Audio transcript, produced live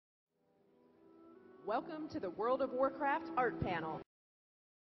Welcome to the World of Warcraft art panel.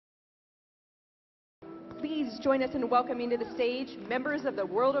 Please join us in welcoming to the stage members of the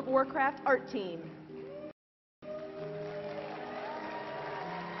World of Warcraft art team.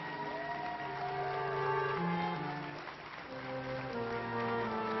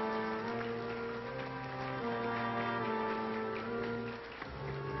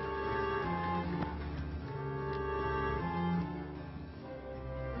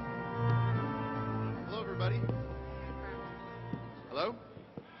 Hello?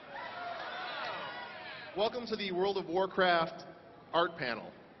 Welcome to the World of Warcraft art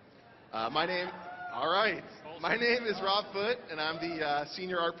panel. My name is Rob Foote, and I'm the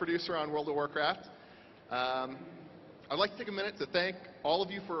senior art producer on World of Warcraft. I'd like to take a minute to thank all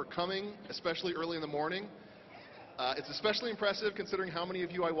of you for coming, especially early in the morning. It's especially impressive considering how many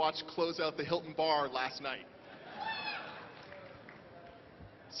of you I watched close out the Hilton Bar last night.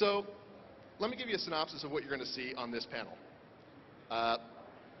 So, let me give you a synopsis of what you're going to see on this panel.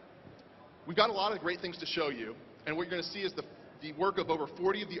 We've got a lot of great things to show you, and what you're going to see is the work of over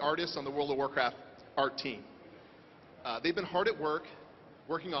 40 of the artists on the World of Warcraft art team. They've been hard at work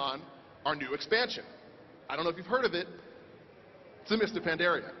working on our new expansion. I don't know if you've heard of it. It's the Mists of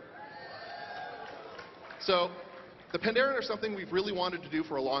Pandaria. So, the Pandaren are something we've really wanted to do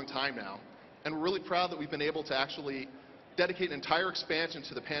for a long time now, and we're really proud that we've been able to actually dedicate an entire expansion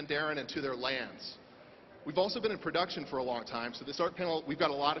to the Pandaren and to their lands. We've also been in production for a long time, so this art panel, we've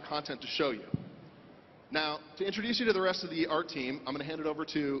got a lot of content to show you. Now, to introduce you to the rest of the art team, I'm going to hand it over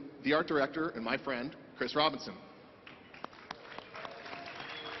to the art director and my friend, Chris Robinson.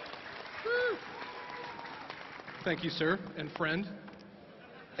 Thank you, sir, and friend.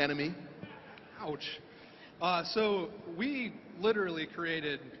 Enemy. Ouch. So we literally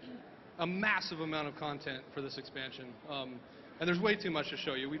created a massive amount of content for this expansion. And there's way too much to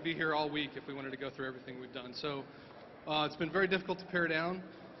show you. We'd be here all week if we wanted to go through everything we've done. So it's been very difficult to pare down.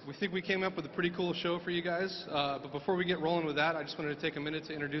 We think we came up with a pretty cool show for you guys. But before we get rolling with that, I just wanted to take a minute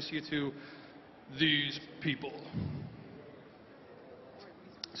to introduce you to these people.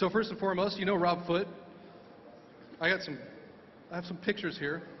 So first and foremost, you know Rob Foote. I have some pictures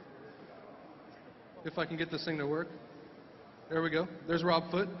here. If I can get this thing to work. There we go. There's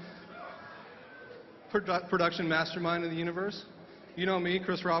Rob Foote. Production mastermind of the universe. You know me,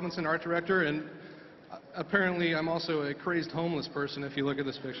 Chris Robinson, art director, and apparently I'm also a crazed homeless person if you look at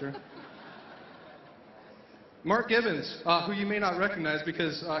this picture. Mark Gibbons, who you may not recognize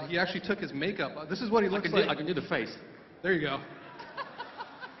because he actually took his makeup. This is what he looks like. I can do the face. There you go.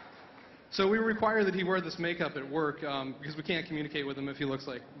 So we require that he wear this makeup at work because we can't communicate with him if he looks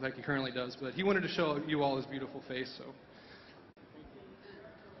like he currently does. But he wanted to show you all his beautiful face, so.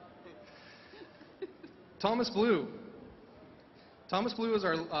 Thomas Blue. Thomas Blue is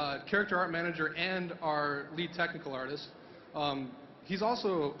our character art manager and our lead technical artist. He's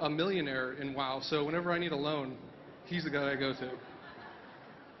also a millionaire in WoW, so whenever I need a loan, he's the guy I go to.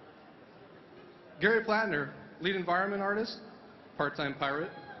 Gary Plattner, lead environment artist, part-time pirate.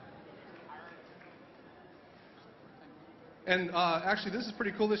 And actually, this is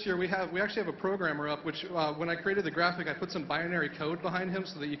pretty cool this year. We actually have a programmer up, which when I created the graphic, I put some binary code behind him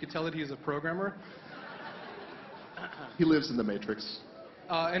so that you could tell that he's a programmer. He lives in the Matrix.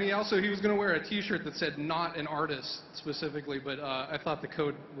 And he was going to wear a T-shirt that said "not an artist" specifically, but I thought the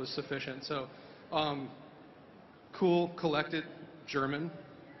code was sufficient. So, cool, collected, German.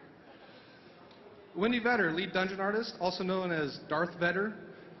 Wendy Vetter, lead dungeon artist, also known as Darth Vetter,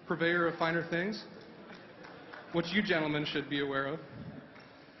 purveyor of finer things, which you gentlemen should be aware of.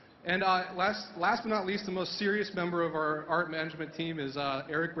 And last but not least, the most serious member of our art management team is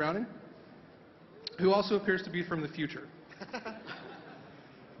Eric Browning, who also appears to be from the future.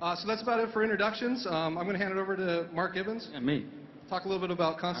 So that's about it for introductions. I'm going to hand it over to Mark Gibbons. And me. Talk a little bit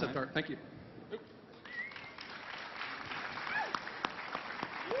about concept art. Thank you.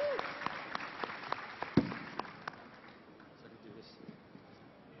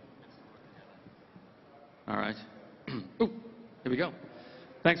 All right. Oh, here we go.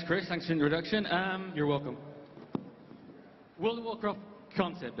 Thanks, Chris. Thanks for the introduction. You're welcome. World of Warcraft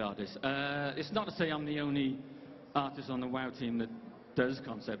concept artist. It's not to say I'm the only artist on the WoW team that does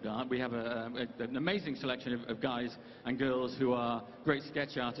concept art. We have an amazing selection of guys and girls who are great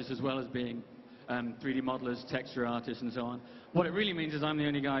sketch artists as well as being 3D modelers, texture artists, and so on. What it really means is I'm the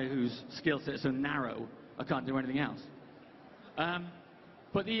only guy whose skill set is so narrow I can't do anything else.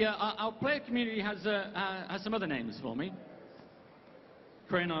 But our player community has some other names for me.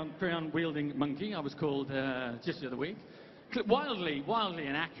 Crayon-wielding monkey, I was called just the other week. Wildly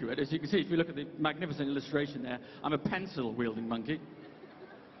inaccurate, as you can see if you look at the magnificent illustration there. I'm a pencil-wielding monkey.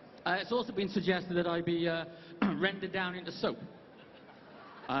 It's also been suggested that I be rendered down into soap.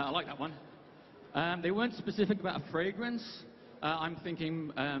 I like that one. They weren't specific about a fragrance. I'm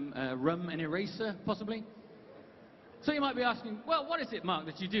thinking rum and eraser, possibly. So you might be asking, well, what is it, Mark,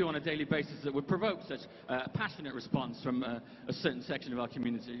 that you do on a daily basis that would provoke such a passionate response from a certain section of our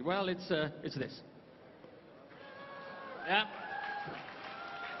community? Well, it's this. Yeah.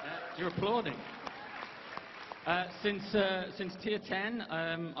 You're applauding. Since Tier 10,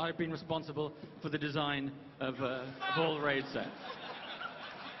 I've been responsible for the design of all the raid sets.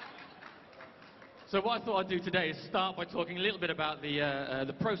 So what I thought I'd do today is start by talking a little bit about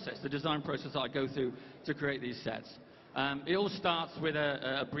the process, the design process that I go through to create these sets. It all starts with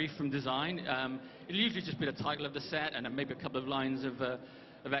a brief from design. It'll usually just be the title of the set and maybe a couple of lines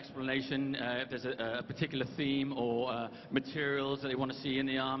of explanation if there's a particular theme or materials that they want to see in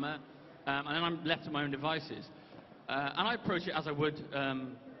the armor. And then I'm left to my own devices. And I approach it as I would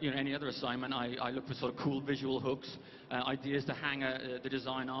any other assignment. I look for sort of cool visual hooks, ideas to hang the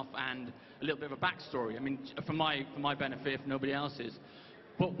design off, and a little bit of a backstory. I mean, for my benefit, if nobody else's.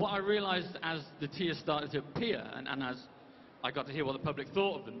 But what I realized as the tiers started to appear, and as I got to hear what the public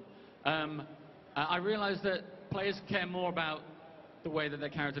thought of them, I realized that players care more about the way that their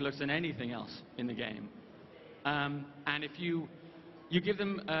character looks than anything else in the game. And if you give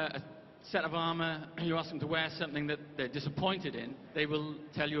them a set of armor, you ask them to wear something that they're disappointed in, they will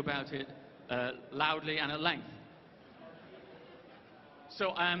tell you about it loudly and at length.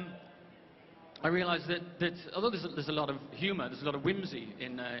 So I realized that although there's a lot of humor, there's a lot of whimsy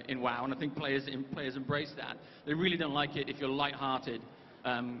in WoW, and I think players embrace that. They really don't like it if you're light-hearted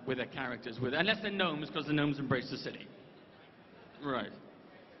with their characters, unless they're gnomes, because the gnomes embrace the city. Right.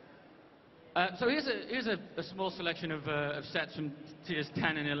 So here's a small selection of sets from tiers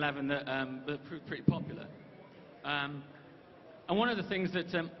 10 and 11 that proved pretty popular. And one of the things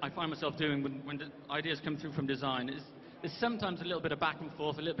that I find myself doing when the ideas come through from design is there's sometimes a little bit of back and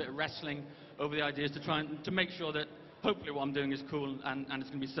forth, a little bit of wrestling over the ideas to try to make sure that hopefully what I'm doing is cool and it's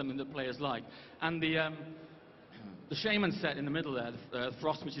going to be something that players like. And the Shaman set in the middle there, the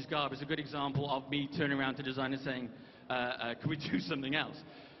Frost Witch's Garb, is a good example of me turning around to design and saying, can we do something else?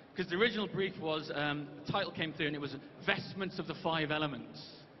 Because the original brief was, the title came through and it was Vestments of the Five Elements.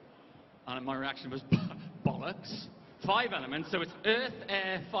 And my reaction was, bollocks. 5 elements, so it's earth,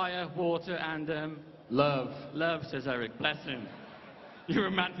 air, fire, water, and love. Love, says Eric. Bless him. You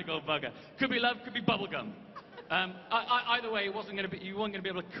romantic old bugger. Could be love, could be bubblegum. Either way, you weren't going to be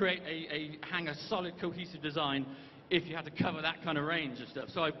able to create hang a solid, cohesive design if you had to cover that kind of range of stuff.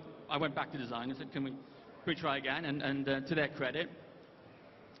 So I went back to design and said, can we try again? And to their credit,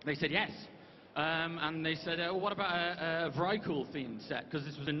 they said yes. And they said, what about a Vrykul themed set? Because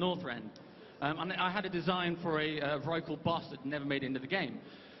this was in Northrend. And I had a design for a Vrykul boss that never made it into the game.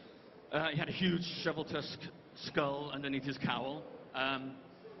 He had a huge shovel-tusk skull underneath his cowl.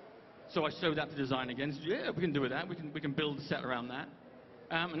 So I showed that to design again. Said, yeah, we can do with that. We can build a set around that.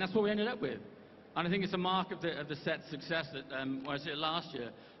 And that's what we ended up with. And I think it's a mark of the set's success that, when I said last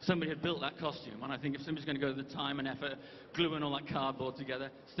year, somebody had built that costume. And I think if somebody's going to go to the time and effort, gluing all that cardboard together,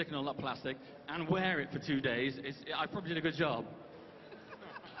 sticking all that plastic, and wear it for 2 days, I probably did a good job.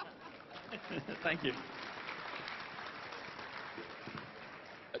 Thank you.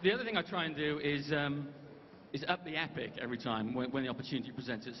 The other thing I try and do is up the epic every time when the opportunity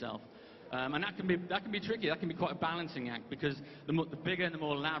presents itself. And that can be tricky. That can be quite a balancing act, because the bigger and the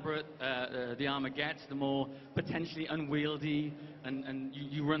more elaborate the armor gets, the more potentially unwieldy, and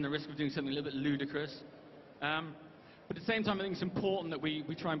you run the risk of doing something a little bit ludicrous. But at the same time, I think it's important that we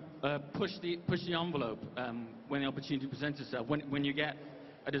try and push the envelope when the opportunity presents itself. When you get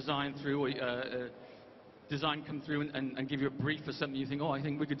a design through, or design come through and give you a brief for something, you think, oh, I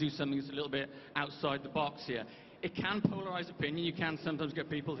think we could do something that's a little bit outside the box here. It can polarize opinion. You can sometimes get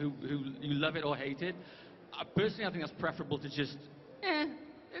people who you love it or hate it. Personally, I think that's preferable to just,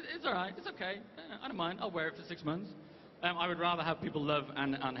 it's all right, it's okay, I don't mind, I'll wear it for 6 months. I would rather have people love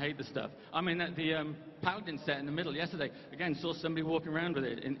and hate the stuff. I mean, the Paladin set in the middle yesterday, again, saw somebody walking around with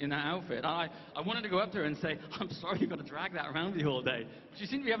it in that outfit. I wanted to go up to her and say, I'm sorry you've got to drag that around with you all day. She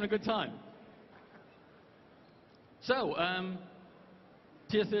seemed to be having a good time. So,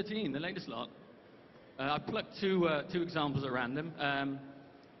 Tier 13, the latest lot. I plucked two examples at random.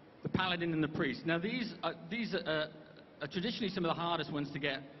 The Paladin and the Priest. Now, these are traditionally some of the hardest ones to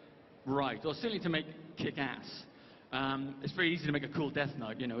get right, or certainly to make kick-ass. It's very easy to make a cool Death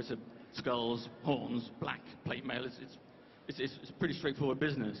Knight. You know, it's skulls, horns, black plate mail. It's pretty straightforward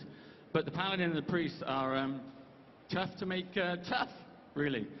business. But the Paladin and the Priest are tough to make tough,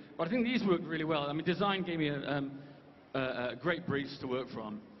 really. But I think these work really well. I mean, design gave me great briefs to work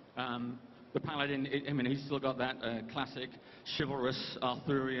from. The paladin, I mean, he's still got that classic chivalrous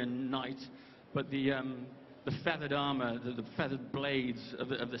Arthurian knight, but the feathered armor, the feathered blades of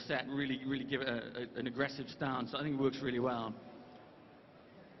the set really give it an aggressive stance. I think it works really well.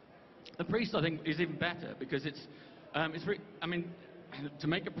 The priest, I think, is even better because it's I mean, to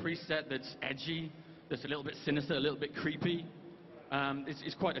make a priest set that's edgy, that's a little bit sinister, a little bit creepy,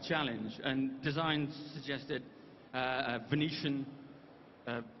 it's quite a challenge. And design suggested a Venetian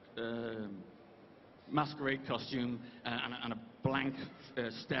masquerade costume and a blank,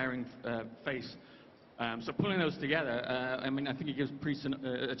 staring face. So pulling those together, I mean, I think it gives priests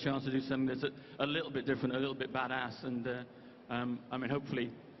a chance to do something that's a little bit different, a little bit badass, and I mean,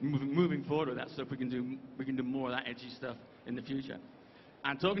 hopefully, moving forward with that stuff, we can do more of that edgy stuff in the future.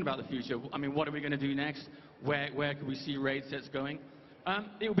 And talking about the future, I mean, what are we going to do next? Where could we see raid sets going?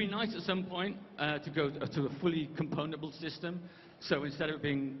 It would be nice at some point to go to a fully componentable system. So instead of it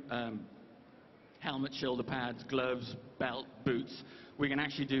being helmet, shoulder pads, gloves, belt, boots, we can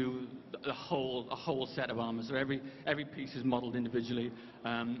actually do a whole set of armor. So every piece is modeled individually.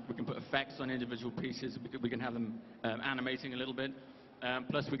 We can put effects on individual pieces. We can have them animating a little bit.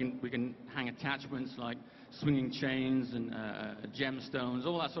 Plus we can hang attachments like swinging chains and gemstones,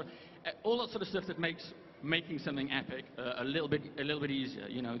 all that sort of stuff that makes making something epic a little bit easier.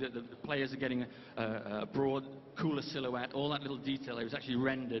 You know, the players are getting a broad, cooler silhouette. All that little detail is actually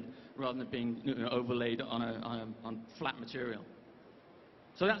rendered rather than being overlaid on flat material.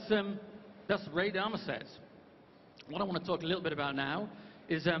 So that's raid armor sets. What I want to talk a little bit about now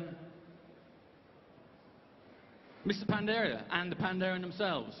is Mr. Pandaria and the Pandaren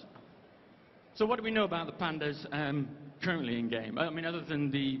themselves. So what do we know about the Pandas currently in game? I mean, other than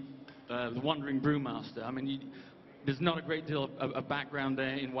the Wandering Brewmaster. I mean, there's not a great deal of background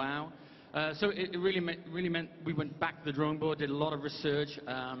there in WoW. So it really meant we went back to the drawing board, did a lot of research. You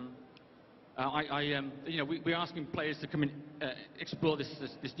know, we're asking players to come and explore this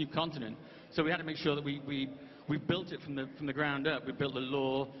new continent. So we had to make sure that we built it from the ground up. We built the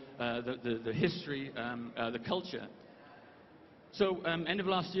lore, the history, the culture. So end of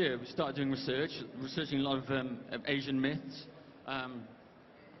last year, we started doing researching a lot of Asian myths,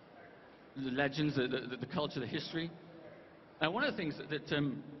 the legends, the culture, the history. One of the things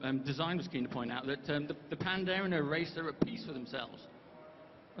that design was keen to point out, that the Pandaren are a race that are at peace with themselves.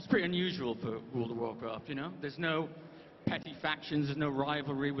 That's pretty unusual for World of Warcraft, you know. There's no petty factions, there's no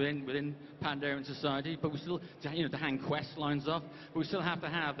rivalry within Pandaren society, but we still, you know, to hang quest lines off, but we still have to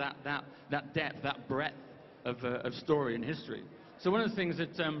have that depth, that breadth of story and history. So one of the things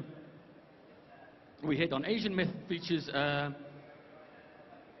that we hit on, Asian myth features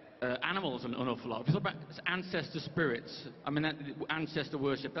animals an awful lot. We talk about ancestor spirits. I mean, ancestor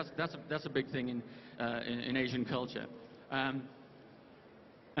worship. That's a big thing in Asian culture.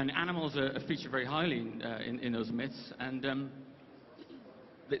 And animals are featured very highly in those myths, and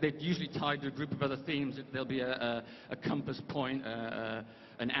they're usually tied to a group of other themes. There'll be a compass point,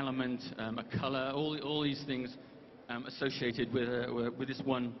 an element, a color, all these things associated with this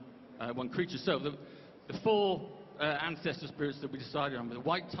one creature. So the four ancestor spirits that we decided on were the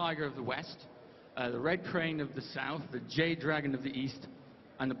white tiger of the west, the red crane of the south, the jade dragon of the east,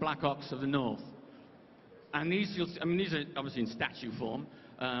 and the black ox of the north. And these are obviously in statue form.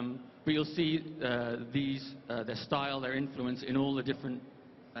 But you'll see their style, their influence in all the different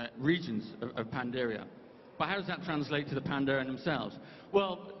regions of Pandaria. But how does that translate to the Pandaren themselves?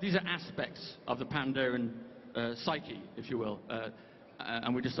 Well, these are aspects of the Pandaren psyche, if you will.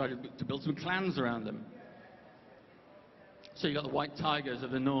 And we decided to build some clans around them. So you've got the white tigers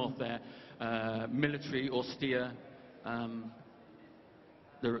of the north there, military, austere.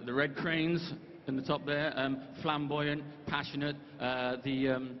 The red cranes in the top there, flamboyant, passionate.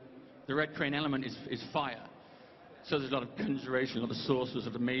 The red crane element is fire. So there's a lot of conjuration, a lot of sorcerers, a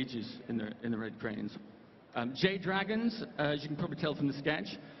lot of mages in the red cranes. Jade dragons, as you can probably tell from the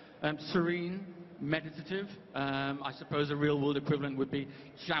sketch, serene, meditative. I suppose a real world equivalent would be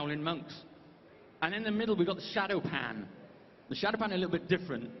Shaolin monks. And in the middle we've got the Shadow Pan. The Shadow Pan are a little bit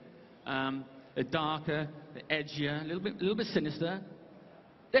different. They're darker, they're edgier, a little bit sinister.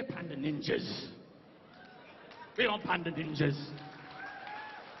 They're panda ninjas. We are panda ninjas.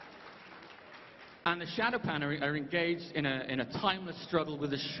 And the Shadow Pan are engaged in a timeless struggle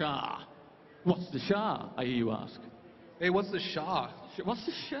with the Shah. What's the Shah, I hear you ask? Hey, what's the Shah? What's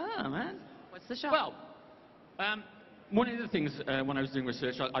the Shah, man? What's the Shah? Well, one of the things when I was doing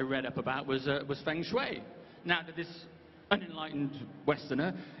research I read up about was Feng Shui. Now, to this unenlightened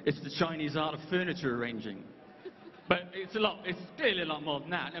Westerner, it's the Chinese art of furniture arranging. But it's clearly a lot more than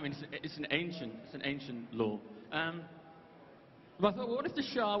that. I mean, it's an ancient law. But I thought, well, what if the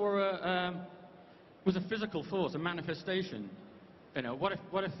Shah was a physical force, a manifestation? You know, what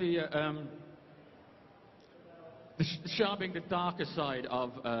if the Shah being the darker side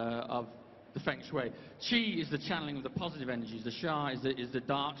of the Feng Shui. Qi is the channeling of the positive energies. The Shah is the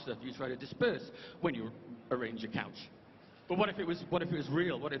dark stuff you try to disperse when you arrange your couch. But what if it was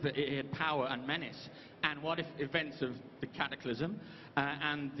real? What if it had power and menace? And what if events of the Cataclysm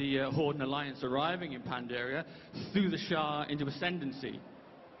and the Horde and Alliance arriving in Pandaria threw the Shah into ascendancy?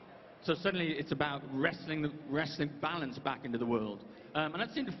 So suddenly it's about wrestling balance back into the world. And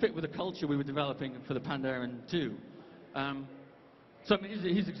that seemed to fit with the culture we were developing for the Pandaren too. So I mean,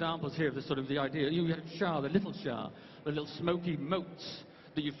 here's examples here of the sort of the idea. You have Shah, the little Shah, the little smoky motes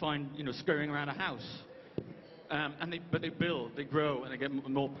that you find, you know, scurrying around a house. But they build, they grow, and they get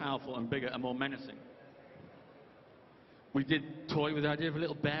more powerful and bigger and more menacing. We did toy with the idea of a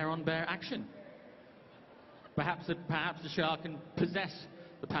little bear-on-bear action. Perhaps the Shah can possess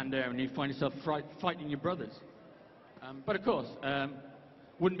the Pandaren and you find yourself fighting your brothers. But of course,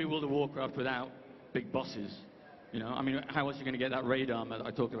 wouldn't be World of Warcraft without big bosses. You know, I mean, how else are you going to get that raid armor that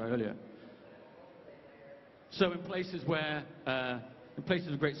I talked about earlier? So in places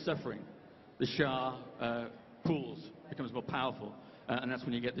of great suffering, the Shah becomes more powerful, and that's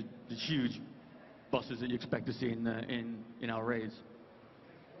when you get the huge bosses that you expect to see in our raids.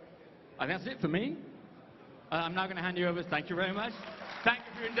 And that's it for me. I'm now going to hand you over. Thank you very much. Thank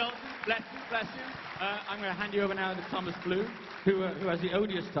you for your indulgence. Bless you, bless you. I'm going to hand you over now to Thomas Blue, who has the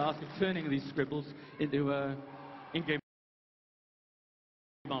odious task of turning these scribbles into in-game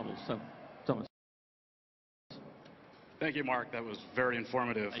models. So, Thomas. Thank you, Mark. That was very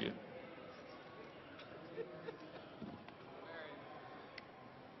informative. Thank you.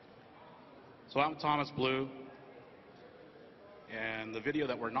 So I'm Thomas Blue, and the video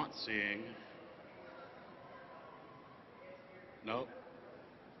that we're not seeing, nope.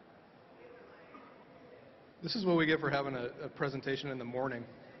 This is what we get for having a presentation in the morning.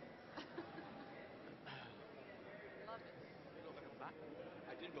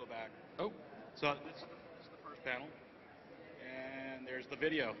 I did go back. Oh. So this is the first panel, and there's the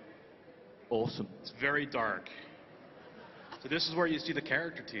video. Awesome. It's very dark. So this is where you see the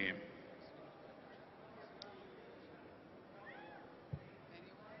character team.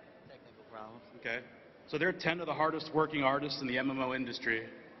 Okay, so they're 10 of the hardest working artists in the MMO industry.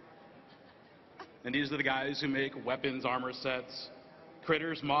 And these are the guys who make weapons, armor sets,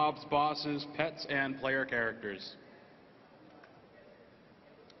 critters, mobs, bosses, pets, and player characters.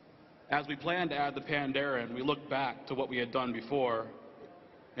 As we planned to add the Pandaren, we looked back to what we had done before,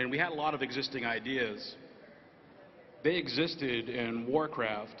 and we had a lot of existing ideas. They existed in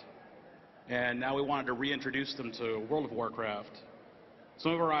Warcraft, and now we wanted to reintroduce them to World of Warcraft.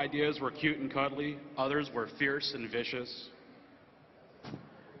 Some of our ideas were cute and cuddly, others were fierce and vicious.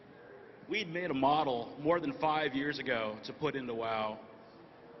 We'd made a model more than 5 years ago to put into WoW.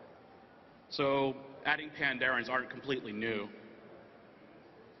 So adding Pandarens aren't completely new.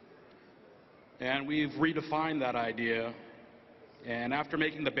 And we've redefined that idea, and after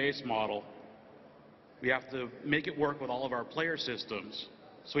making the base model, we have to make it work with all of our player systems.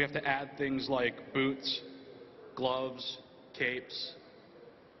 So we have to add things like boots, gloves, capes,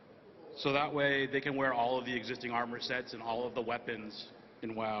 so that way they can wear all of the existing armor sets and all of the weapons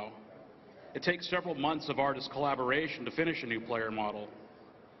in WoW. It takes several months of artist collaboration to finish a new player model.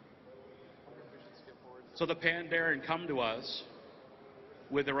 So the Pandaren come to us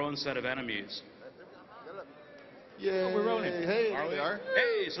with their own set of enemies. Yay! Oh, we're rolling. Hey, there we are.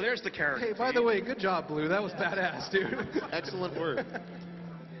 Hey, so there's the character. Hey, by the way, good job, Blue. That was badass, dude. Excellent work.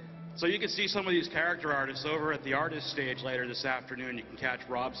 So you can see some of these character artists over at the artist stage later this afternoon. You can catch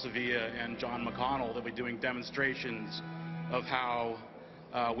Rob Sevilla and John McConnell. They'll be doing demonstrations of how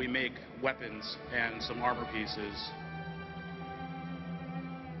we make weapons and some armor pieces.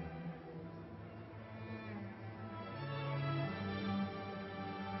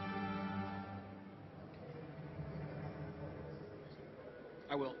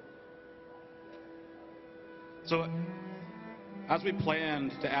 I will. So, as we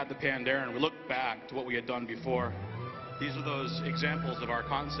planned to add the Pandaren, we looked back to what we had done before. These are those examples of our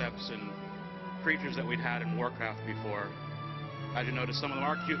concepts and creatures that we'd had in Warcraft before. As you notice, some of them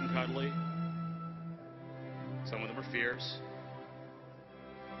are cute and cuddly. Some of them are fierce.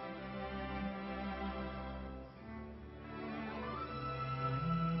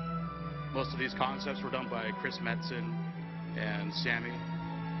 Most of these concepts were done by Chris Metzen and Sammy.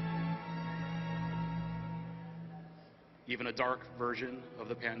 Even a dark version of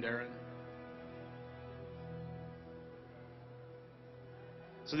the Pandaren.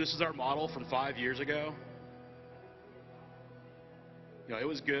 So this is our model from 5 years ago. it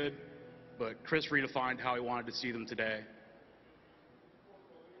was good, but Chris redefined how he wanted to see them today.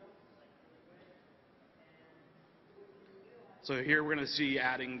 So here we're going to see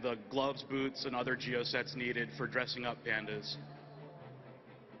adding the gloves, boots, and other geosets needed for dressing up pandas.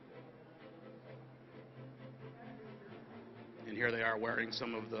 And here they are wearing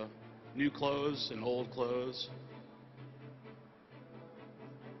some of the new clothes and old clothes.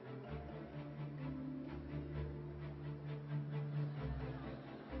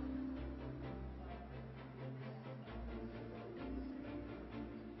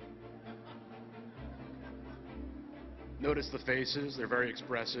 Notice the faces, they're very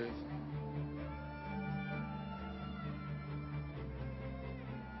expressive.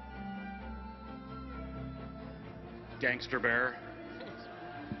 Gangster bear.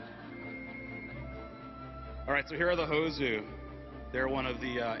 All right, so here are the Hozu. They're one of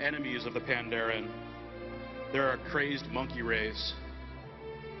the enemies of the Pandaren. They're a crazed monkey race.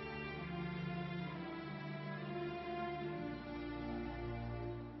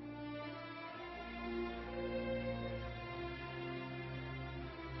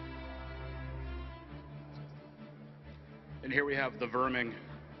 And here we have the Verming.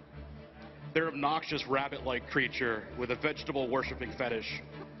 They're an obnoxious rabbit-like creature with a vegetable-worshipping fetish.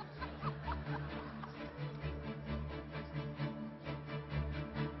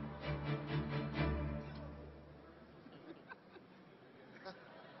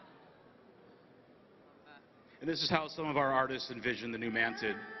 And this is how some of our artists envision the new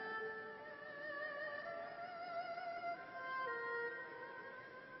Mantid.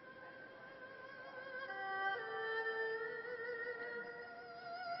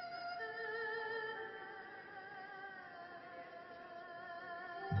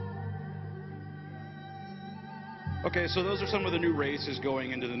 Okay, so those are some of the new races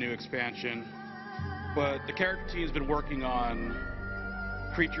going into the new expansion. But the character team's been working on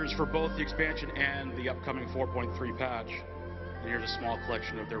creatures for both the expansion and the upcoming 4.3 patch. And here's a small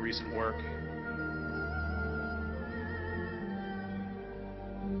collection of their recent work.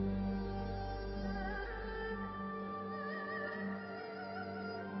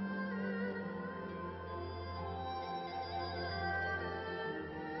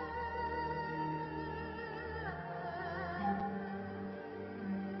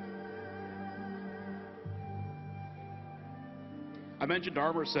 I mentioned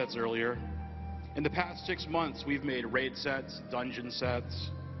armor sets earlier. In the past 6 months, we've made raid sets, dungeon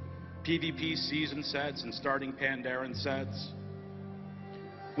sets, PvP season sets, and starting Pandaren sets.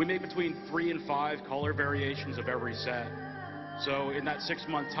 We make between 3 and 5 color variations of every set. So in that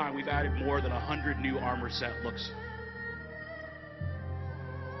 6-month time, we've added more than 100 new armor set looks.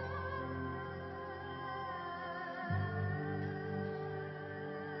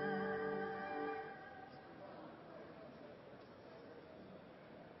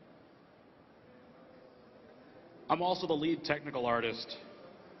 I'm also the lead technical artist.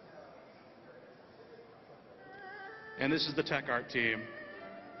 And this is the tech art team.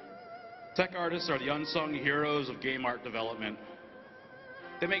 Tech artists are the unsung heroes of game art development.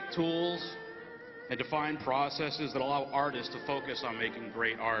 They make tools and define processes that allow artists to focus on making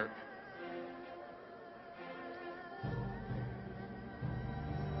great art.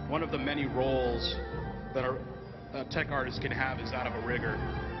 One of the many roles that a tech artist can have is that of a rigger.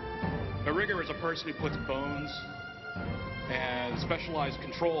 A rigger is a person who puts bones and specialized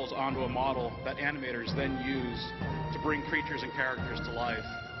controls onto a model that animators then use to bring creatures and characters to life.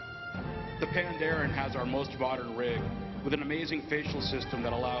 The Pandaren has our most modern rig with an amazing facial system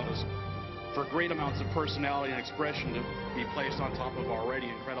that allows for great amounts of personality and expression to be placed on top of already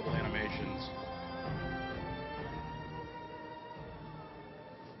incredible animations.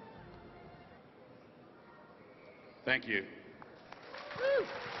 Thank you. Woo.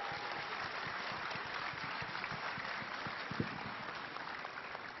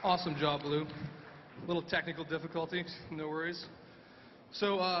 Awesome job, Blue. Little technical difficulty, no worries.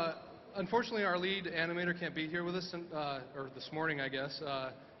 So, unfortunately, our lead animator can't be here with us, or this morning, I guess.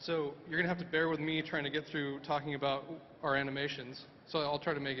 So you're going to have to bear with me trying to get through talking about our animations. So I'll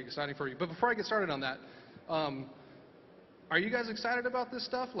try to make it exciting for you. But before I get started on that, are you guys excited about this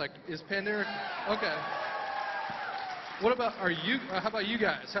stuff? Like, is Pandaren... Okay. What about, how about you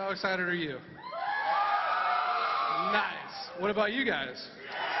guys? How excited are you? Nice. What about you guys?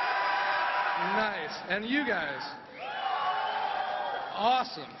 Nice. And you guys?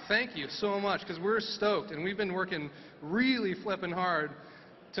 Awesome. Thank you so much, because we're stoked, and we've been working really flipping hard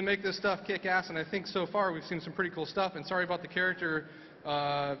to make this stuff kick ass, and I think so far we've seen some pretty cool stuff. And sorry about the character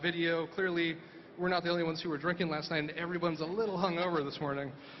video. Clearly, we're not the only ones who were drinking last night, and everyone's a little hungover this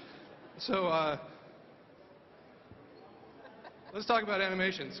morning. So, Let's talk about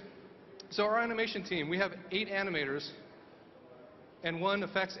animations. So our animation team, we have 8 animators and 1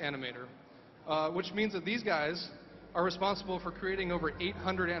 effects animator, which means that these guys are responsible for creating over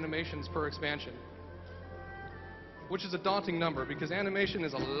 800 animations per expansion, which is a daunting number because animation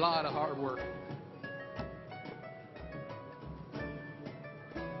is a lot of hard work.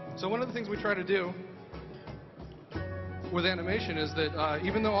 So one of the things we try to do with animation is that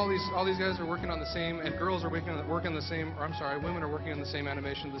even though all these guys are working on the same, and girls are working on the same, or I'm sorry, women are working on the same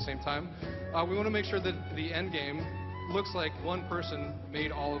animation at the same time, we want to make sure that the end game looks like one person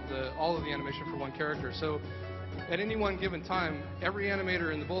made all of the animation for one character. So at any one given time, every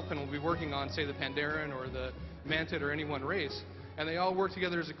animator in the bullpen will be working on, say, the Pandaren or the Mantid or any one race, and they all work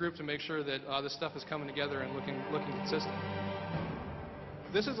together as a group to make sure that the stuff is coming together and looking consistent.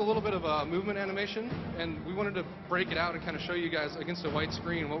 This is a little bit of a movement animation, and we wanted to break it out and kind of show you guys against a white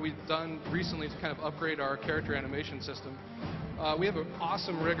screen what we've done recently to kind of upgrade our character animation system. We have an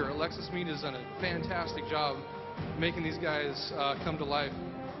awesome rigger. Alexis Mead has done a fantastic job making these guys come to life.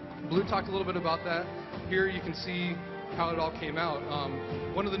 Blue talked a little bit about that. Here you can see how it all came out.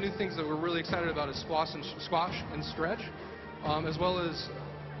 One of the new things that we're really excited about is squash and stretch, as well as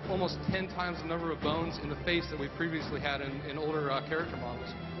almost 10 times the number of bones in the face that we previously had in older character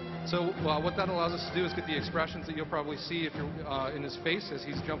models. So what that allows us to do is get the expressions that you'll probably see if you're in his face as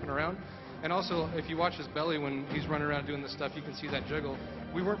he's jumping around. And also, if you watch his belly when he's running around doing this stuff, you can see that jiggle.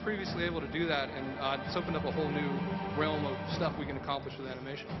 We weren't previously able to do that, and it's opened up a whole new realm of stuff we can accomplish with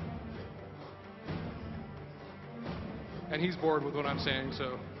animation. And he's bored with what I'm saying,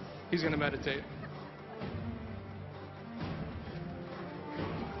 so he's going to meditate.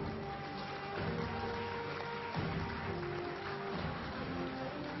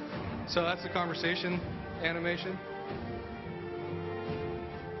 So that's the conversation animation.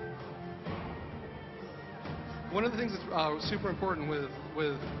 One of the things that's super important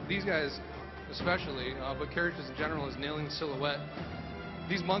with these guys especially, but characters in general, is nailing the silhouette.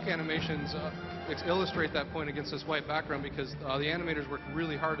 These monk animations illustrate that point against this white background because the animators worked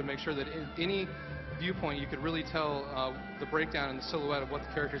really hard to make sure that in any viewpoint you could really tell the breakdown in the silhouette of what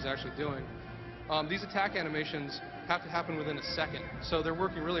the character is actually doing. These attack animations have to happen within a second, so they're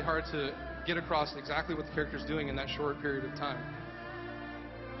working really hard to get across exactly what the character's doing in that short period of time.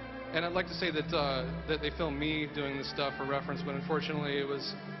 And I'd like to say that that they filmed me doing this stuff for reference, but unfortunately it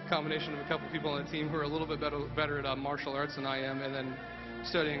was a combination of a couple people on the team who are a little bit better at martial arts than I am, and then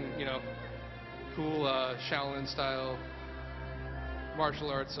studying, you know, cool Shaolin-style martial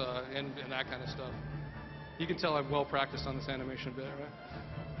arts and that kind of stuff. You can tell I've well practiced on this animation bit, right?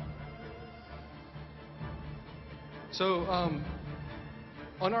 So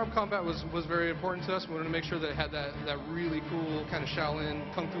unarmed combat was very important to us. We wanted to make sure that it had that really cool kind of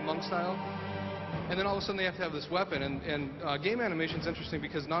Shaolin Kung Fu monk style. And then all of a sudden they have to have this weapon. And game animation is interesting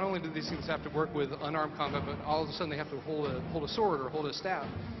because not only do these things have to work with unarmed combat, but all of a sudden they have to hold a sword or hold a staff.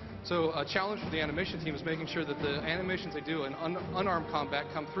 So a challenge for the animation team is making sure that the animations they do in unarmed combat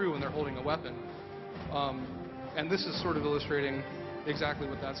come through when they're holding a weapon. And this is sort of illustrating exactly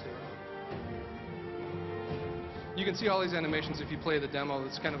what that's doing. You can see all these animations if you play the demo.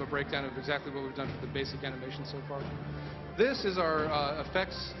 It's kind of a breakdown of exactly what we've done for the basic animation so far. This is our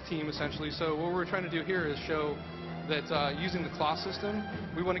effects team, essentially. So what we're trying to do here is show that using the claw system,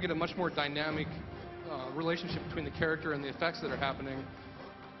 we want to get a much more dynamic relationship between the character and the effects that are happening,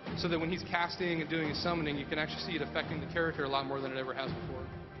 so that when he's casting and doing his summoning, you can actually see it affecting the character a lot more than it ever has before.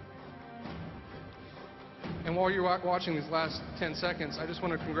 And while you're watching these last 10 seconds, I just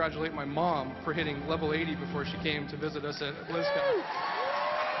want to congratulate my mom for hitting level 80 before she came to visit us at Blizzcon.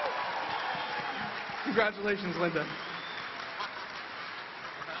 Congratulations, Linda.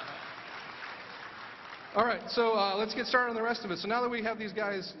 All right, so let's get started on the rest of it. So now that we have these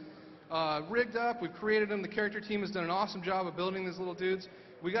guys rigged up, we've created them, the character team has done an awesome job of building these little dudes,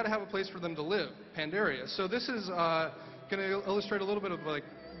 we got to have a place for them to live, Pandaria. So this is going to illustrate a little bit of like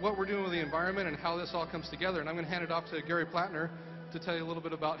what we're doing with the environment and how this all comes together. And I'm going to hand it off to Gary Plattner to tell you a little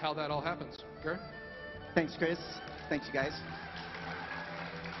bit about how that all happens. Gary? Thanks, Chris. Thanks, you guys.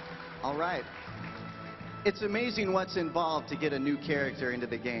 All right. It's amazing what's involved to get a new character into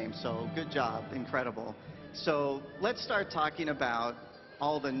the game, so good job. Incredible. So let's start talking about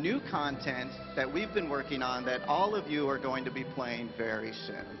all the new content that we've been working on that all of you are going to be playing very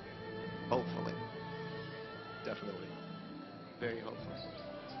soon. Hopefully. Definitely. Very hopeful.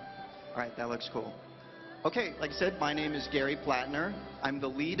 All right, that looks cool. Okay, like I said, my name is Gary Plattner. I'm the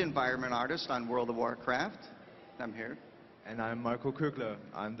lead environment artist on World of Warcraft. I'm here. And I'm Marco Kögler.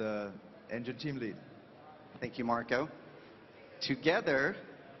 I'm the engine team lead. Thank you, Marco. Together,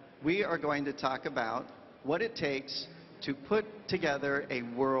 we are going to talk about what it takes to put together a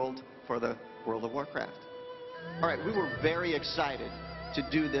world for the World of Warcraft. All right, we were very excited to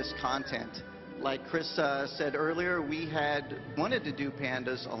do this content. Like Chris said earlier, we had wanted to do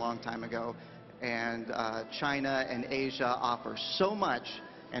pandas a long time ago, and China and Asia offer so much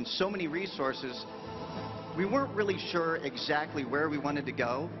and so many resources. We weren't really sure exactly where we wanted to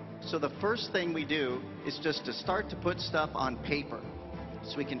go, so the first thing we do is just to start to put stuff on paper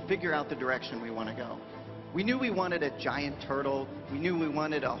so we can figure out the direction we want to go. We knew we wanted a giant turtle, we knew we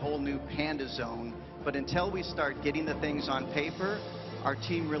wanted a whole new panda zone, but until we start getting the things on paper, our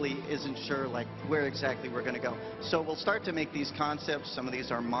team really isn't sure like where exactly we're going to go. So we'll start to make these concepts. Some of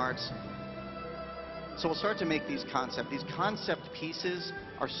these are marks. So we'll start to make these concepts. These concept pieces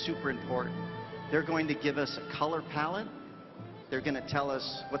are super important. They're going to give us a color palette. They're going to tell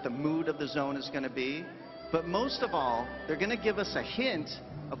us what the mood of the zone is going to be. But most of all, they're going to give us a hint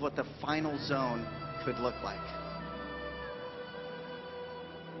of what the final zone could look like.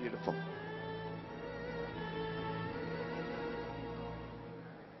 Beautiful.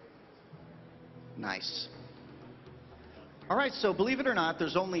 Nice. All right, so believe it or not,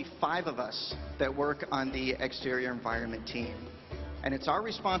 there's only 5 of us that work on the exterior environment team. And it's our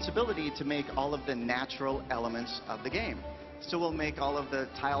responsibility to make all of the natural elements of the game. So we'll make all of the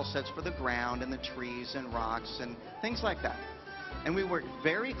tile sets for the ground and the trees and rocks and things like that. And we work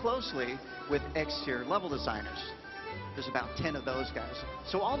very closely with exterior level designers. There's about 10 of those guys.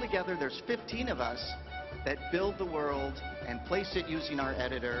 So altogether, there's 15 of us that build the world and place it using our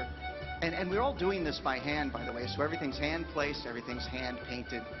editor. And we're all doing this by hand, by the way. So everything's hand placed, everything's hand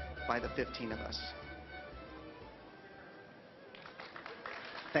painted by the 15 of us.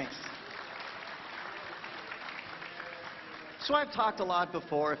 Thanks. So I've talked a lot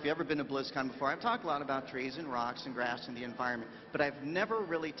before, if you've ever been to Blizzcon before, I've talked a lot about trees and rocks and grass and the environment, but I've never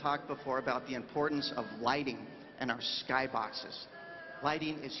really talked before about the importance of lighting and our skyboxes.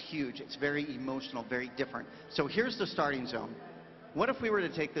 Lighting is huge. It's very emotional, very different. So here's the starting zone. What if we were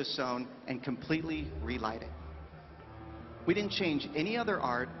to take this zone and completely relight it? We didn't change any other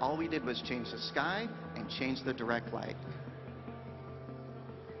art. All we did was change the sky and change the direct light.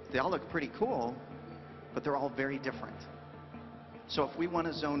 They all look pretty cool, but they're all very different. So if we want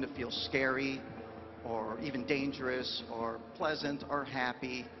a zone to feel scary or even dangerous or pleasant or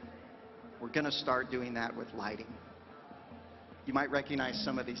happy, we're going to start doing that with lighting. You might recognize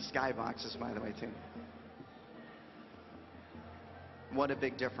some of these skyboxes, by the way, too. What a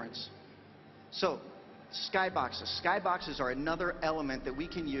big difference. So, skyboxes. Skyboxes are another element that we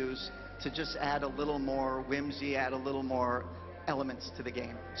can use to just add a little more whimsy, add a little more elements to the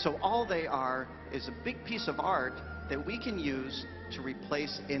game. So all they are is a big piece of art that we can use to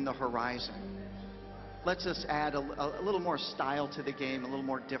replace in the horizon. Lets us add a little more style to the game, a little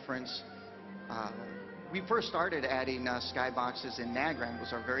more difference. We first started adding skyboxes in Nagran,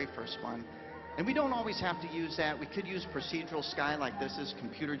 was our very first one. And we don't always have to use that. We could use procedural sky like this is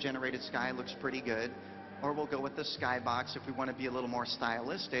computer-generated sky, looks pretty good. Or we'll go with the skybox if we want to be a little more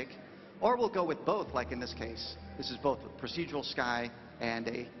stylistic. Or we'll go with both, like in this case. This is both a procedural sky and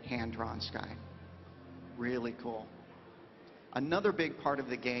a hand-drawn sky. Really cool. Another big part of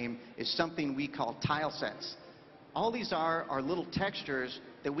the game is something we call tile sets. All these are little textures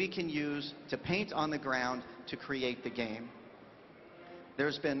that we can use to paint on the ground to create the game.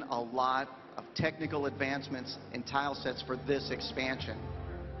 There's been a lot of technical advancements in tile sets for this expansion.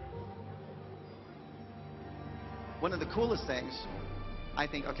 One of the coolest things, I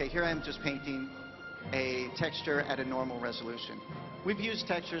think, okay, here I am just painting a texture at a normal resolution. We've used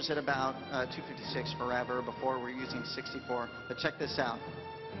textures at about 256 forever. Before we're using 64. But check this out.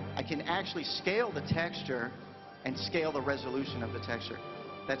 I can actually scale the texture and scale the resolution of the texture.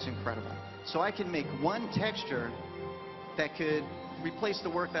 That's incredible. So I can make one texture that could replace the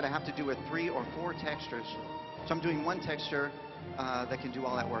work that I have to do with 3 or 4 textures. So I'm doing one texture that can do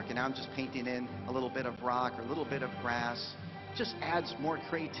all that work. And now I'm just painting in a little bit of rock or a little bit of grass. Just adds more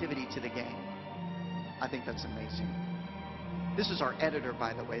creativity to the game. I think that's amazing. This is our editor,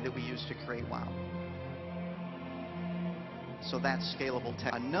 by the way, that we use to create WoW. So that's scalable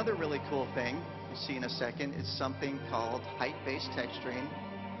text. Another really cool thing you'll see in a second is something called height-based texturing,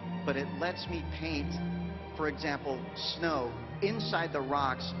 but it lets me paint, for example, snow inside the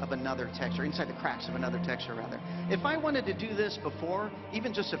rocks of another texture, inside the cracks of another texture, rather. If I wanted to do this before,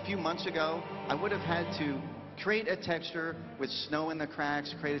 even just a few months ago, I would have had to create a texture with snow in the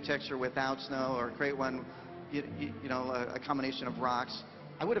cracks, create a texture without snow, or create one, a combination of rocks.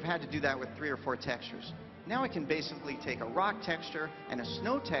 I would have had to do that with 3 or 4 textures. Now I can basically take a rock texture and a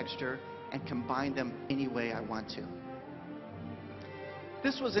snow texture and combine them any way I want to.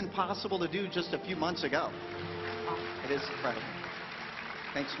 This was impossible to do just a few months ago. I It is incredible.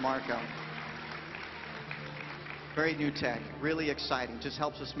 Thanks, Marco. Very new tech, really exciting, just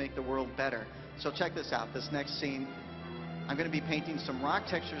helps us make the world better. So check this out, this next scene, I'm going to be painting some rock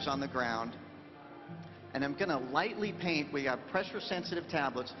textures on the ground, and I'm going to lightly paint, we have pressure-sensitive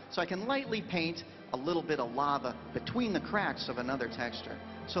tablets, so I can lightly paint a little bit of lava between the cracks of another texture.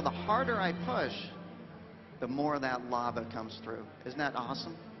 So the harder I push, the more that lava comes through. Isn't that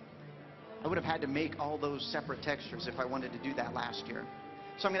awesome? I would have had to make all those separate textures if I wanted to do that last year.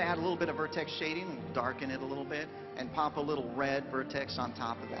 So I'm going to add a little bit of vertex shading, darken it a little bit, and pop a little red vertex on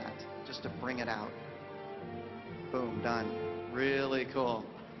top of that, just to bring it out. Boom, done. Really cool.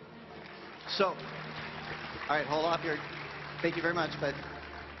 So, all right, hold off here. Thank you very much. But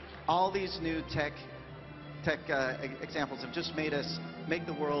all these new tech examples have just made us make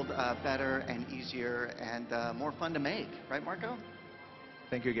the world better and easier and more fun to make. Right, Marco?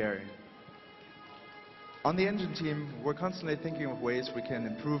 Thank you, Gary. On the engine team, we're constantly thinking of ways we can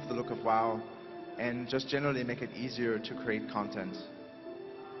improve the look of WoW and just generally make it easier to create content.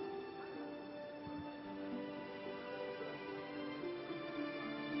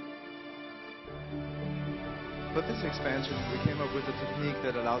 For this expansion, we came up with a technique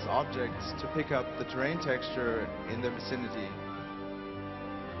that allows objects to pick up the terrain texture in their vicinity.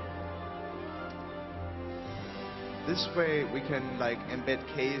 This way we can embed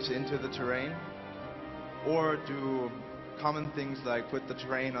caves into the terrain, or do common things like put the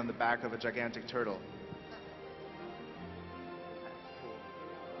terrain on the back of a gigantic turtle.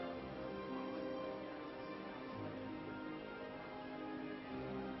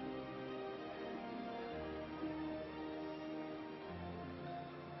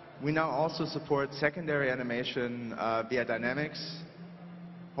 We now also support secondary animation via dynamics.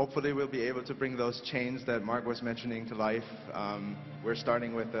 Hopefully we'll be able to bring those chains that Mark was mentioning to life. We're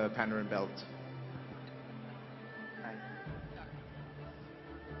starting with the Pandaren belt.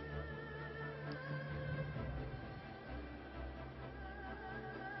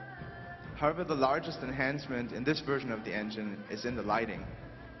 However, the largest enhancement in this version of the engine is in the lighting.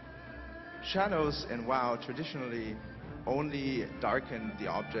 Shadows in WoW traditionally only darken the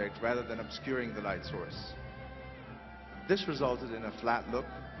object rather than obscuring the light source. This resulted in a flat look,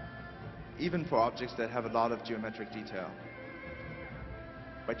 even for objects that have a lot of geometric detail.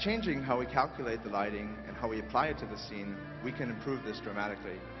 By changing how we calculate the lighting and how we apply it to the scene, we can improve this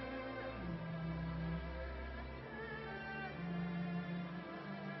dramatically.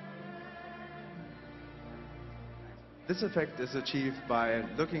 This effect is achieved by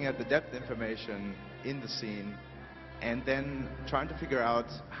looking at the depth information in the scene and then trying to figure out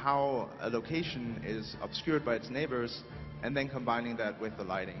how a location is obscured by its neighbors and then combining that with the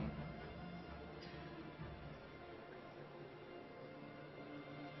lighting.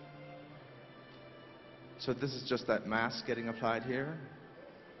 So this is just that mask getting applied here,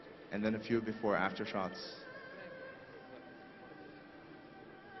 and then a few before-after shots.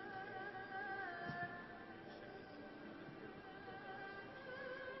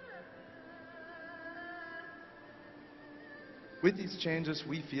 With these changes,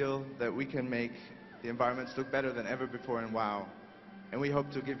 we feel that we can make the environments look better than ever before in WoW, and we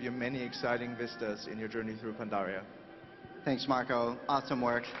hope to give you many exciting vistas in your journey through Pandaria. Thanks, Marco. Awesome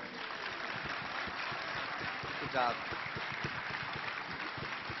work. Good job.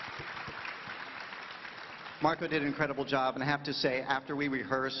 Marco did an incredible job, and I have to say, after we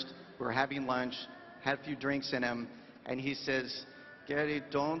rehearsed, we were having lunch, had a few drinks in him, and he says, Gary,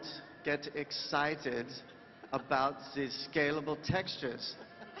 don't get excited about the scalable textures.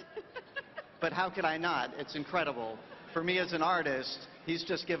 But how could I not? It's incredible. For me as an artist, he's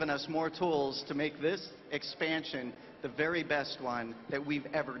just given us more tools to make this expansion the very best one that we've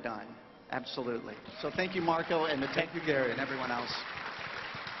ever done. Absolutely. So thank you, Marco, and thank you, Gary, and everyone else.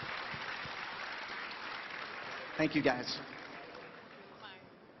 Thank you, guys.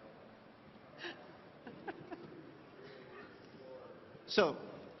 So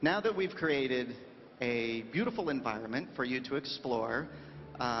now that we've created a beautiful environment for you to explore,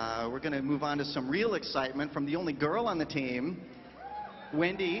 we're going to move on to some real excitement from the only girl on the team,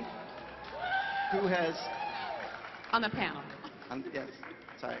 Wendy, who has... On the panel. Yes,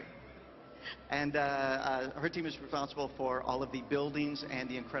 sorry. And her team is responsible for all of the buildings and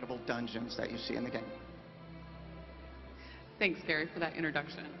the incredible dungeons that you see in the game. Thanks, Gary, for that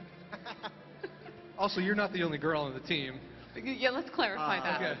introduction. Also, you're not the only girl on the team. Yeah, let's clarify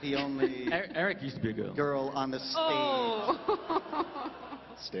that. Okay. The only Eric used to be a girl. on the stage. Oh.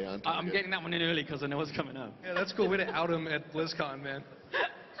 Stay on I'm target. getting that one in early because I know what's coming up. Yeah, that's cool. Way to out him at Blizzcon, man.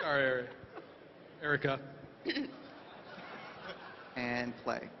 Sorry, Eric. Erica. And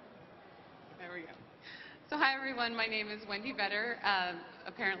play. There we go. So hi everyone, my name is Wendy Vetter,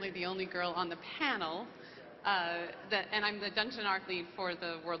 apparently the only girl on the panel, and I'm the Dungeon Art Lead for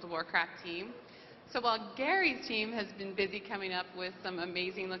the World of Warcraft team. So while Gary's team has been busy coming up with some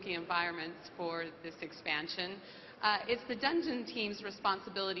amazing looking environments for this expansion, it's the Dungeon team's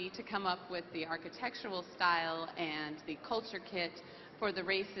responsibility to come up with the architectural style and the culture kit for the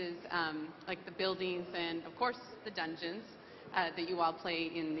races, like the buildings and of course the dungeons that you all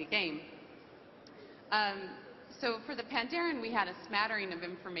play in the game. So for the Pandaren, we had a smattering of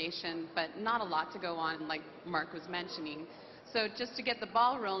information, but not a lot to go on, like Mark was mentioning. So just to get the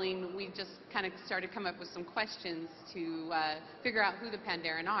ball rolling, we just kind of started to come up with some questions to figure out who the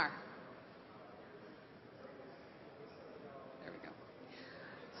Pandaren are. There we go.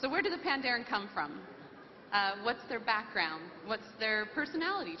 So where do the Pandaren come from? What's their background? What's their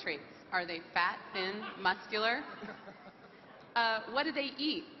personality traits? Are they fat, thin, muscular? What do they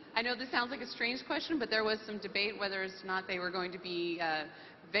eat? I know this sounds like a strange question, but there was some debate whether or not they were going to be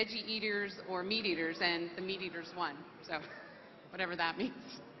veggie eaters or meat eaters, and the meat eaters won, so whatever that means.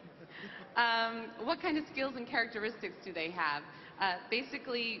 What kind of skills and characteristics do they have?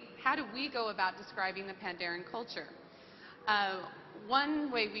 Basically, how do we go about describing the Pandaren culture?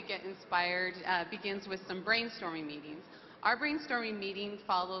 One way we get inspired begins with some brainstorming meetings. Our brainstorming meeting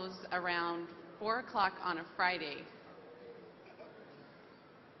follows around 4 o'clock on a Friday.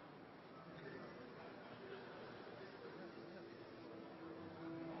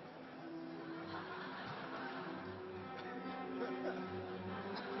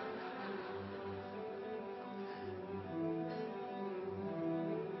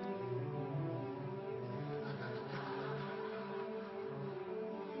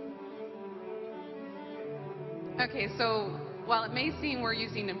 Okay, so while it may seem we're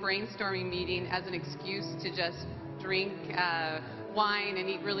using a brainstorming meeting as an excuse to just drink wine and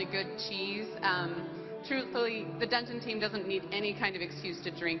eat really good cheese, truthfully, the Dungeon team doesn't need any kind of excuse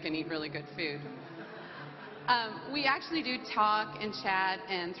to drink and eat really good food. We actually do talk and chat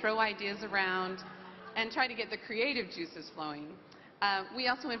and throw ideas around and try to get the creative juices flowing. We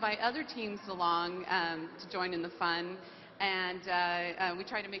also invite other teams along to join in the fun. And we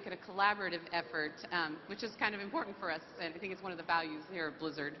try to make it a collaborative effort, which is kind of important for us. And I think it's one of the values here at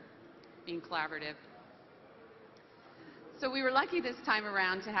Blizzard, being collaborative. So we were lucky this time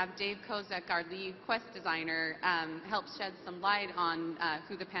around to have Dave Kozak, our lead quest designer, help shed some light on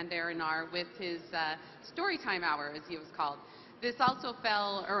who the Pandaren are with his Storytime Hour, as he was called. This also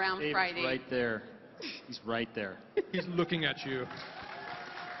fell around Dave's Friday. Right there. He's right there. He's looking at you.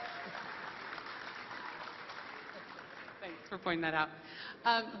 Thanks for pointing that out.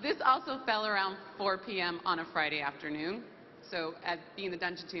 This also fell around 4 p.m. on a Friday afternoon. So, being the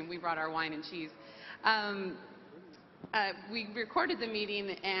Dungeon team, we brought our wine and cheese. We recorded the meeting,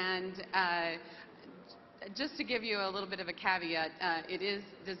 and just to give you a little bit of a caveat, it is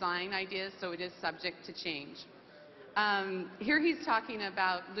design ideas, so it is subject to change. Here he's talking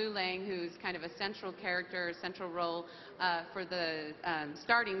about Lu Lang, who's kind of a central character, a central role for the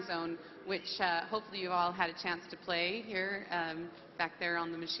starting zone, which hopefully you all had a chance to play here back there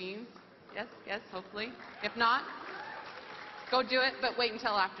on the machines. Yes, yes, hopefully. If not, go do it, but wait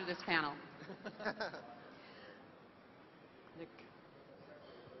until after this panel. Nick.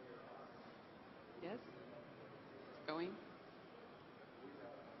 Yes? Going?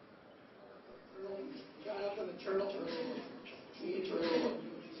 Got up on the turtle, me turtle,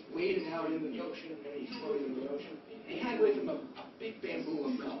 wading out in the ocean, and he's floating in the ocean. And he had with him a big bamboo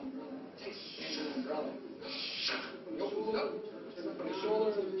umbrella. Takes the bamboo umbrella. He opens it up, turns up on his shoulder,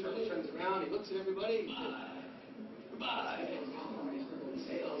 the turtle turns around, he looks at everybody. Bye. He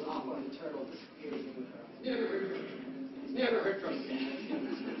sails off on the turtle, disappears. Never heard from him again.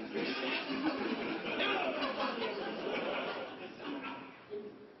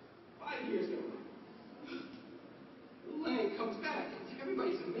 5 years ago, Lang comes back, and to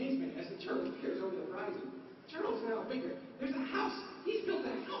everybody's amazement, as the turtle appears over the horizon, the turtle's now bigger. There's a house. He's built a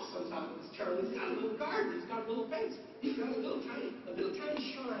house on top of this turtle. He's got a little garden. He's got a little fence. He's got a little tiny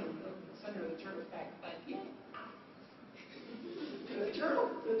shrine in the center of the turtle's back. But yeah. And the turtle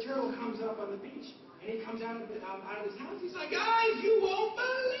comes up on the beach, and he comes out of his house. He's like, guys, you won't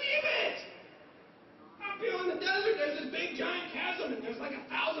believe it! Up here on the desert, there's this big giant chasm, and there's like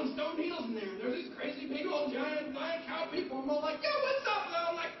 1,000 stone needles in there. And there's these crazy big old giant cow people, and they're like, yo, what's up? And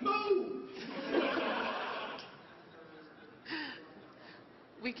I'm like, moo!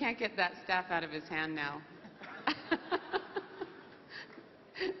 We can't get that staff out of his hand now.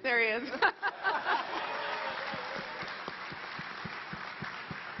 There he is.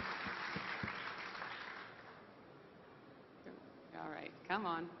 All right, come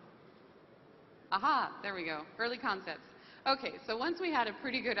on. Aha, there we go, early concepts. Okay, so once we had a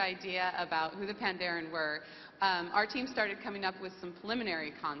pretty good idea about who the Pandaren were, our team started coming up with some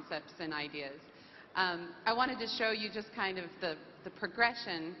preliminary concepts and ideas. I wanted to show you just kind of the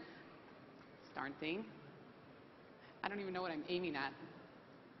progression. This darn thing. I don't even know what I'm aiming at.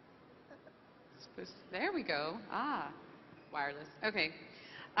 There we go. Ah, wireless. Okay.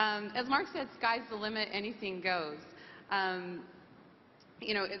 As Mark said, sky's the limit, anything goes.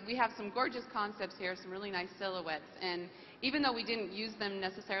 You know, we have some gorgeous concepts here, some really nice silhouettes, and even though we didn't use them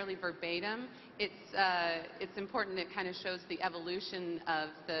necessarily verbatim, it's important it kind of shows the evolution of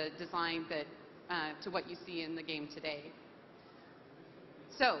the design that, to what you see in the game today.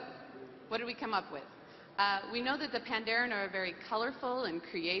 So, what did we come up with? We know that the Pandaren are a very colorful and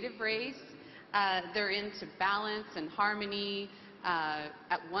creative race. They're into balance and harmony,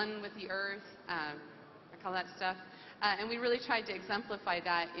 at one with the earth, I call that stuff. And we really tried to exemplify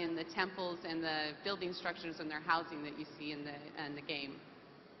that in the temples and the building structures and their housing that you see in the game.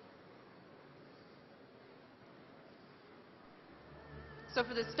 So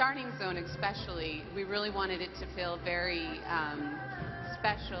for the starting zone especially, we really wanted it to feel very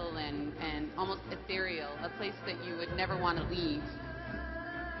special and almost ethereal, a place that you would never want to leave.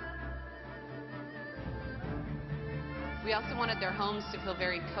 We also wanted their homes to feel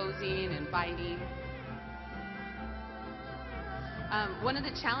very cozy and inviting. One of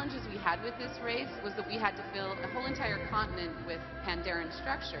the challenges we had with this race was that we had to fill a whole entire continent with Pandaren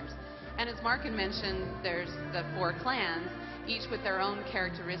structures. And as Mark had mentioned, there's the 4 clans, each with their own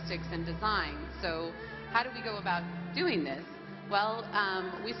characteristics and design. So how do we go about doing this? Well,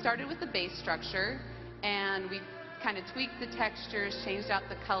 we started with the base structure, and we kind of tweaked the textures, changed out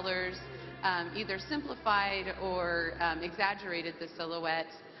the colors, either simplified or exaggerated the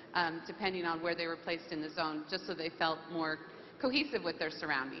silhouette, depending on where they were placed in the zone, just so they felt more cohesive with their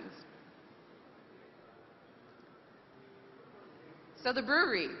surroundings. So the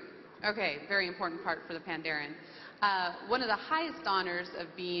brewery, okay, very important part for the Pandaren. One of the highest honors of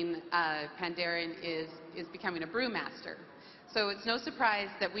being a Pandaren is becoming a brewmaster. So it's no surprise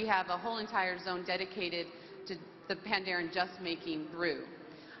that we have a whole entire zone dedicated to the Pandaren just making brew.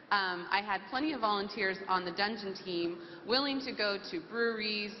 I had plenty of volunteers on the dungeon team willing to go to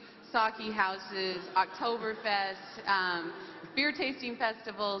breweries, sake houses, Oktoberfest, beer tasting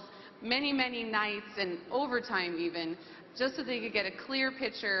festivals, many, many nights and overtime even, just so they could get a clear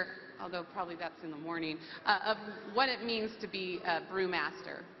picture, although probably that's in the morning, of what it means to be a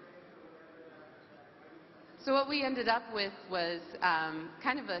brewmaster. So what we ended up with was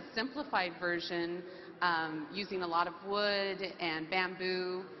kind of a simplified version using a lot of wood and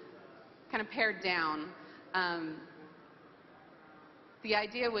bamboo, kind of pared down. The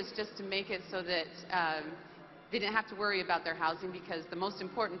idea was just to make it so that they didn't have to worry about their housing, because the most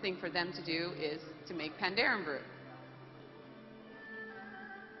important thing for them to do is to make Pandaren brew.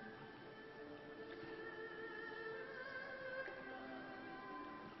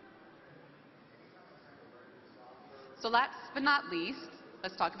 So last but not least,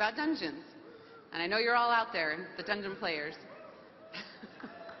 let's talk about dungeons. And I know you're all out there, the dungeon players.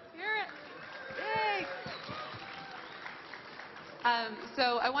 Hear it! Yay!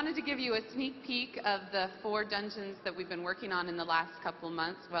 So I wanted to give you a sneak peek of the 4 dungeons that we've been working on in the last couple of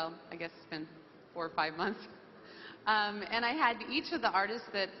months. Well, I guess it's been 4 or 5 months. And I had each of the artists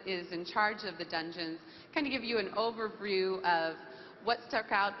that is in charge of the dungeons kind of give you an overview of what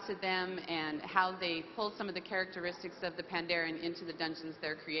stuck out to them and how they pulled some of the characteristics of the Pandaren into the dungeons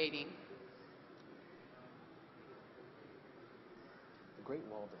they're creating. The Great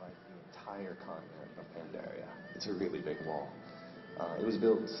Wall divides the entire continent of Pandaria. It's a really big wall. It was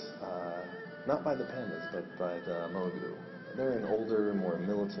built not by the Pandas, but by the Mogu. They're an older, more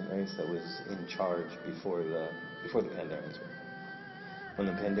militant race that was in charge before the Pandarans were. When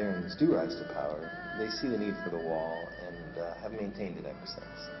the Pandarans do rise to power, they see the need for the wall and have maintained it ever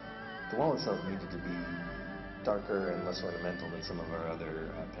since. The wall itself needed to be darker and less ornamental than some of our other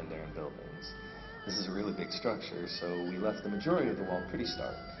Pandaren buildings. This is a really big structure, so we left the majority of the wall pretty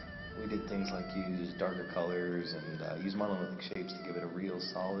stark. We did things like use darker colors and use monolithic shapes to give it a real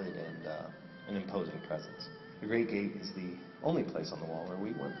solid and an imposing presence. The Great Gate is the only place on the wall where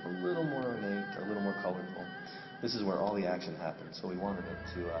we went a little more ornate, a little more colorful. This is where all the action happens, so we wanted it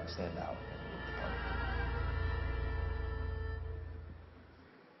to stand out and look the part.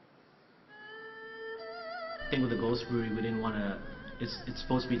 I think with the Ghost Brewery, we didn't want to, it's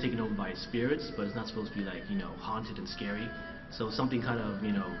supposed to be taken over by spirits, but it's not supposed to be like, haunted and scary. So something kind of,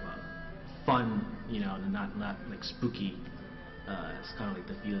 fun, and not like spooky. It's kind of like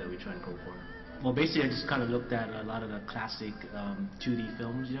the feel that we try to go for. Well, basically, I just kind of looked at a lot of the classic 2D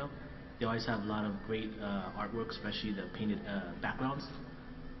films, they always have a lot of great artwork, especially the painted backgrounds.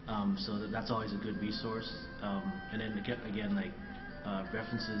 So that's always a good resource. And then again, like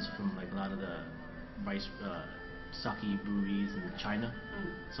references from like a lot of the rice sake breweries in China.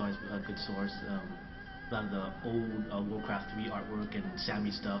 It's always a good source. A lot of the old Warcraft 3 artwork and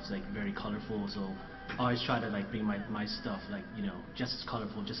Sammy stuff's like very colorful. So I always try to like bring my stuff like, you know, just as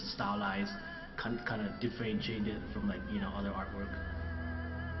colorful, just as stylized, kind of differentiate it from like, you know, other artwork.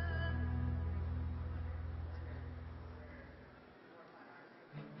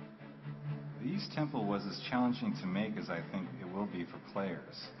 The East Temple was as challenging to make as I think it will be for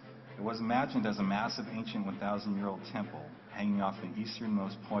players. It was imagined as a massive ancient 1,000-year-old temple hanging off the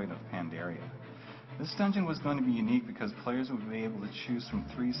easternmost point of Pandaria. This dungeon was going to be unique because players would be able to choose from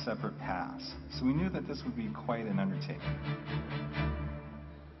 3 separate paths, so we knew that this would be quite an undertaking.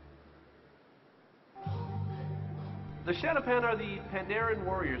 The Shadowpan are the Pandaren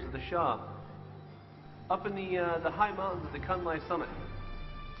warriors of the Shah, up in the high mountains of the Kunlai summit.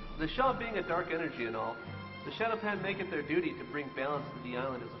 The Shah being a dark energy and all, the Shadowpan make it their duty to bring balance to the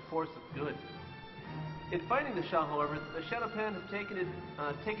island as a force of good. In fighting the Shah, however, the Shadowpan have taken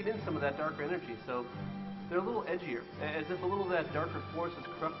in some of that darker energy, so they're a little edgier, as if a little of that darker force is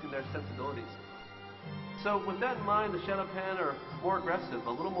corrupting their sensibilities. So with that in mind, the Shadowpan are more aggressive,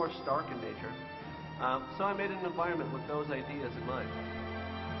 a little more stark in nature. So I made an environment with those ideas in mind.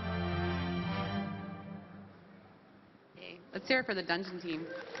 Okay, let's hear it for the dungeon team.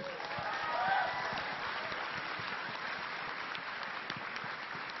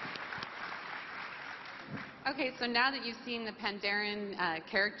 Okay, so now that you've seen the Pandaren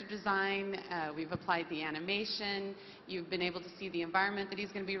character design, we've applied the animation, you've been able to see the environment that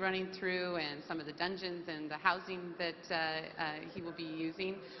he's going to be running through and some of the dungeons and the housing that he will be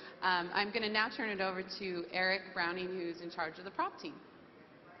using. I'm going to now turn it over to Eric Browning, who's in charge of the prop team.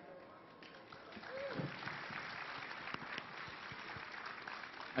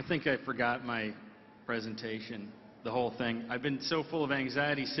 I think I forgot my presentation, the whole thing. I've been so full of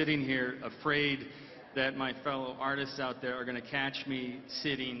anxiety sitting here, afraid that my fellow artists out there are going to catch me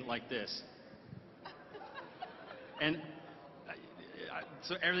sitting like this. And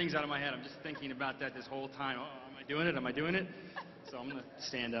so everything's out of my head. I'm just thinking about that this whole time. Oh, am I doing it? Am I doing it? So I'm going to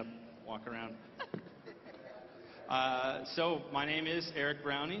stand up, walk around. So my name is Eric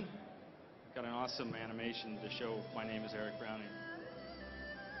Browning. Got an awesome animation to show my name is Eric Browning.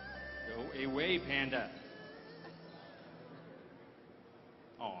 Go away, panda.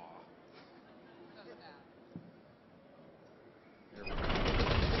 Aw.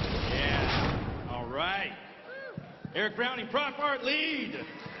 Yeah. All right. Eric Browning, prop art lead.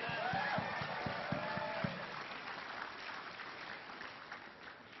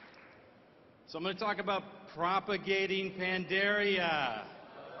 So I'm going to talk about propagating Pandaria.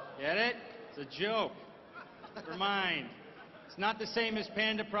 Get it? It's a joke. Never mind. It's not the same as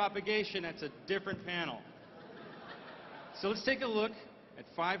panda propagation. That's a different panel. So let's take a look at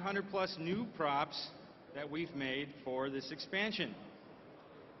 500 plus new props that we've made for this expansion.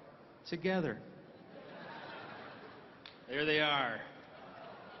 Together. There they are.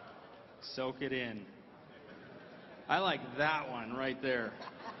 Soak it in. I like that one right there.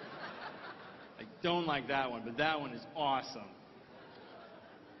 I don't like that one, but that one is awesome.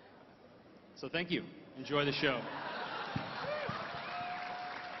 So thank you. Enjoy the show.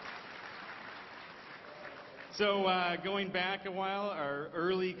 So going back a while, our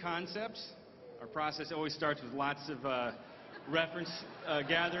early concepts, our process always starts with lots of reference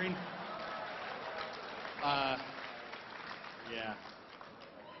gathering. Yeah.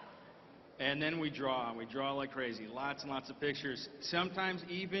 And then we draw like crazy. Lots and lots of pictures. Sometimes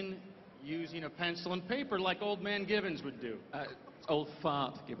even using a pencil and paper like Old Man Gibbons would do. Old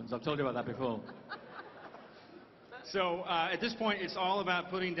fart Gibbons. I've told you about that before. So at this point, it's all about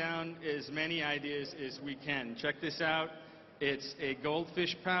putting down as many ideas as we can. Check this out. It's a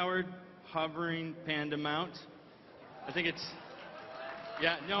goldfish-powered hovering panda mount. I think it's...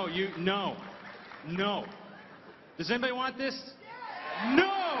 Yeah, no, no. Does anybody want this?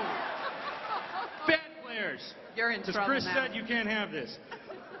 No! Bad players. You're in trouble Chris now. said you can't have this.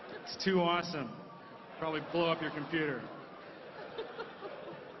 It's too awesome. Probably blow up your computer.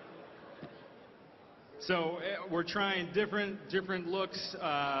 So we're trying different looks,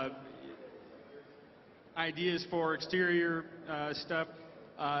 ideas for exterior stuff.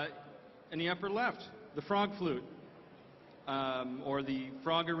 In the upper left, the frog flute, or the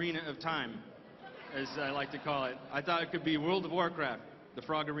frog arena of time, as I like to call it. I thought it could be World of Warcraft, the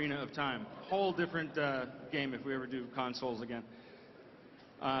frog arena of time. Whole different game if we ever do consoles again.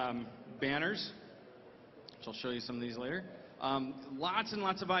 Banners, which I'll show you some of these later. Lots and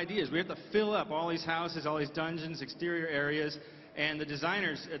lots of ideas. We have to fill up all these houses, all these dungeons, exterior areas, and the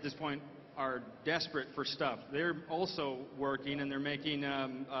designers at this point are desperate for stuff. They're also working, and they're making,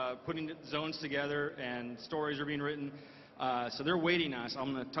 putting zones together, and stories are being written. So they're waiting us.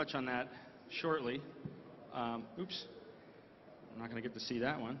 I'm going to touch on that shortly. Oops. I'm not going to get to see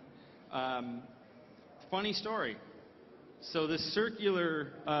that one. Funny story. So this circular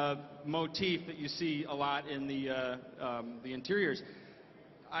motif that you see a lot in the interiors,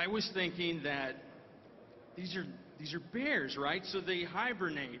 I was thinking that these are bears, right? So they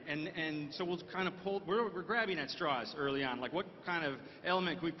hibernate, and so we'll kind of pull. We're grabbing at straws early on, like what kind of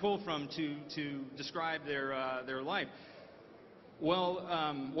element can we pull from to describe their life?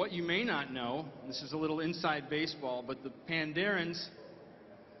 Well, what you may not know, this is a little inside baseball, but the Pandarans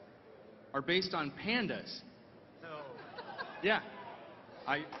are based on pandas. No. Yeah.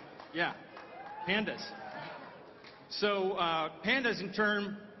 Pandas. So pandas in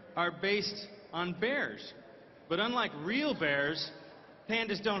turn are based on bears. But unlike real bears,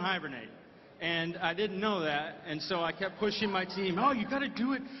 pandas don't hibernate. And I didn't know that, and so I kept pushing my team. Oh, you got to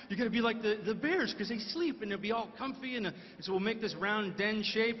do it. You got to be like the bears because they sleep and they'll be all comfy, and so we'll make this round den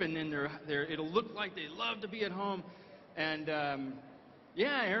shape, and then it'll look like they love to be at home. And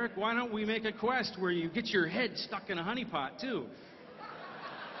yeah, Eric, why don't we make a quest where you get your head stuck in a honeypot too?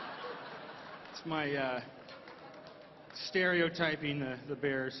 It's my stereotyping the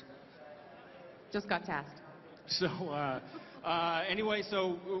bears. Just got tasked. So anyway,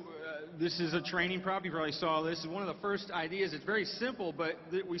 so this is a training prop. You probably saw this. It's one of the first ideas. It's very simple, but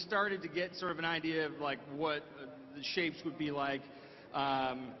we started to get sort of an idea of like what the shapes would be like.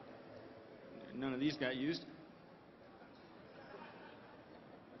 None of these got used.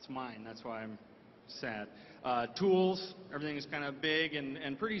 That's mine. That's why I'm sad. Tools. Everything is kind of big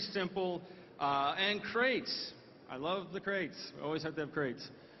and pretty simple. And crates. I love the crates. We always have to have crates.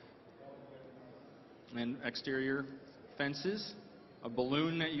 And exterior fences, a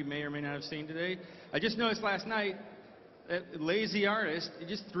balloon that you may or may not have seen today. I just noticed last night that lazy artist, he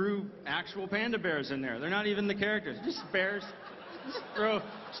just threw actual panda bears in there. They're not even the characters, just bears.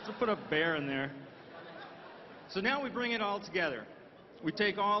 Just to put a bear in there. So now we bring it all together. We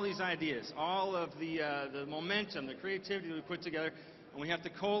take all these ideas, all of the momentum, the creativity that we put together, and we have to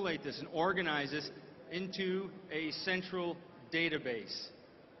collate this and organize this into a central database.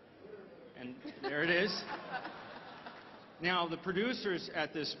 And there it is. Now, the producers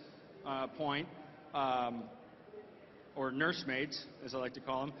at this point, or nursemaids, as I like to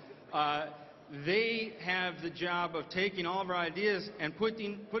call them, they have the job of taking all of our ideas and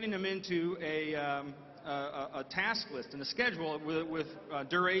putting them into a task list and a schedule with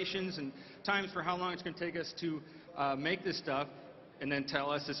durations and times for how long it's going to take us to make this stuff, and then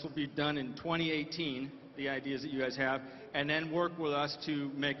tell us this will be done in 2018, the ideas that you guys have, and then work with us to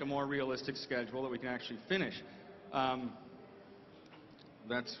make a more realistic schedule that we can actually finish.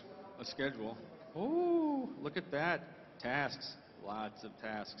 That's a schedule. Oh, look at that. Tasks. Lots of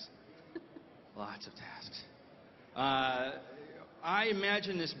tasks. Lots of tasks. I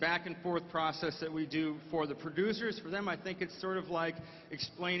imagine this back and forth process that we do for the producers. For them, I think it's sort of like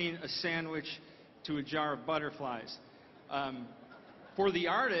explaining a sandwich to a jar of butterflies. For the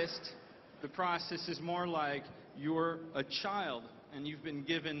artist, the process is more like you're a child and you've been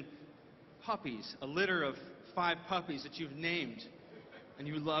given puppies, a litter of 5 puppies that you've named, and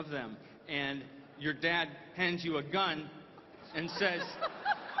you love them. And your dad hands you a gun and says,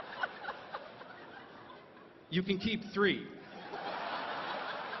 you can keep 3.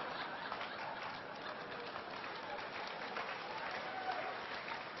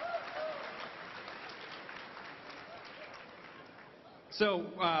 So,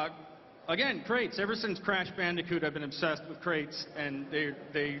 again, crates. Ever since Crash Bandicoot, I've been obsessed with crates, and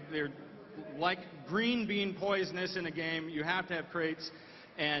they're like green being poisonous in a game. You have to have crates,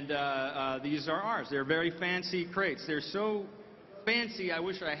 and these are ours. They're very fancy crates. They're so fancy, I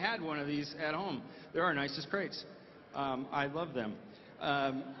wish I had one of these at home. They're our nicest crates. I love them.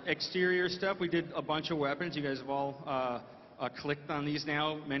 Exterior stuff, we did a bunch of weapons. You guys have all clicked on these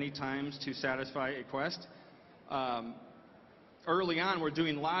now many times to satisfy a quest. Early on, we're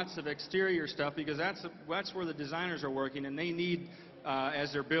doing lots of exterior stuff because that's where the designers are working, and they need,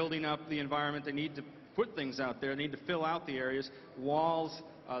 as they're building up the environment, they need to put things out there. They need to fill out the areas, walls,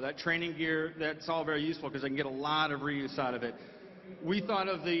 that training gear. That's all very useful because they can get a lot of reuse out of it. We thought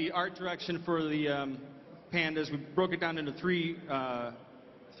of the art direction for the pandas. We broke it down into three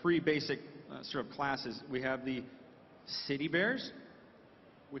basic sort of classes. We have the city bears,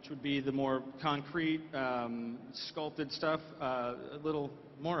 which would be the more concrete, sculpted stuff, a little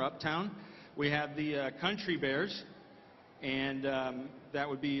more uptown. We have the country bears, And that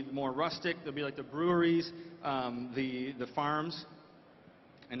would be more rustic. There'll be like the breweries, the farms.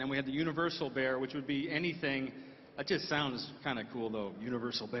 And then we have the universal bear, which would be anything. That just sounds kind of cool, though,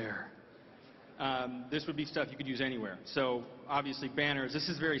 universal bear. This would be stuff you could use anywhere. So, obviously, banners. This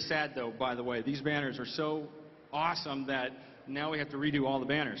is very sad, though, by the way. These banners are so awesome that now we have to redo all the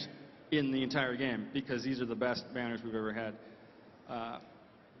banners in the entire game because these are the best banners we've ever had.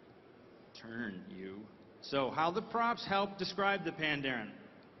 Turn, you. So, how the props help describe the Pandaren.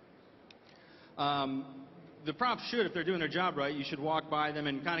 The props should, if they're doing their job right, you should walk by them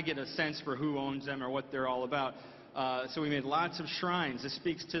and kind of get a sense for who owns them or what they're all about. So we made lots of shrines. This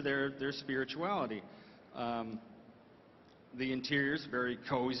speaks to their spirituality. The interior's very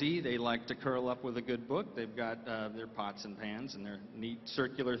cozy. They like to curl up with a good book. They've got their pots and pans and their neat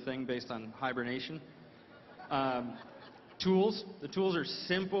circular thing based on hibernation. Tools. The tools are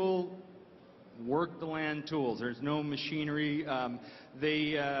simple, work-the-land tools. There's no machinery.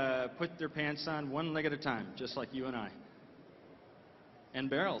 They put their pants on one leg at a time, just like you and I. And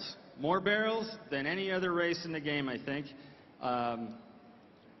barrels. More barrels than any other race in the game, I think.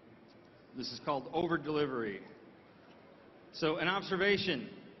 This is called over-delivery. So an observation.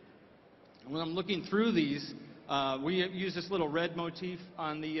 When I'm looking through these, we use this little red motif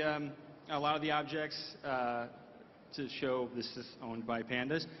on the a lot of the objects to show this is owned by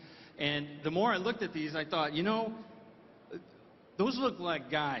pandas. And the more I looked at these, I thought, you know, those look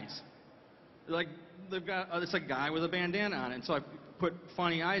like guys. Like they've got it's a guy with a bandana on it. And so I put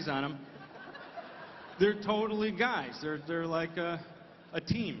funny eyes on them. They're totally guys. They're like a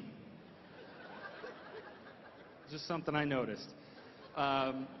team. Just something I noticed.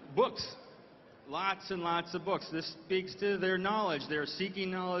 Books. Lots and lots of books. This speaks to their knowledge. They're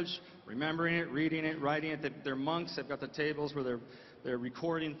seeking knowledge, remembering it, reading it, writing it. They're monks. They've got the tables where they're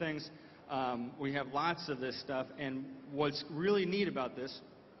recording things. We have lots of this stuff. And what's really neat about this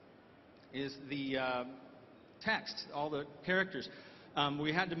is the text, all the characters.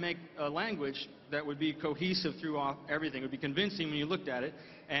 We had to make a language that would be cohesive through everything. It would be convincing when you looked at it.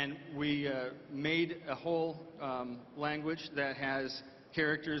 And we made a whole language that has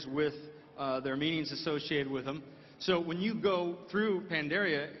characters with their meanings associated with them. So when you go through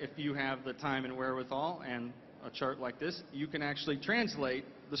Pandaria, if you have the time and wherewithal and a chart like this, you can actually translate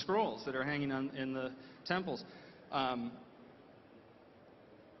the scrolls that are hanging in the temples.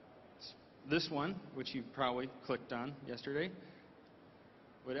 This one, which you probably clicked on yesterday,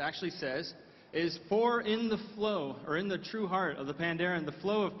 what it actually says is, for in the flow, or in the true heart of the Pandaren, the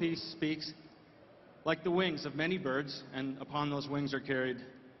flow of peace speaks like the wings of many birds, and upon those wings are carried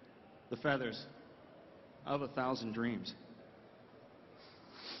the feathers of 1,000 dreams.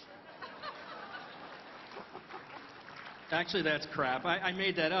 Actually, that's crap. I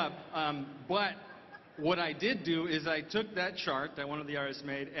made that up. But what I did do is I took that chart that one of the artists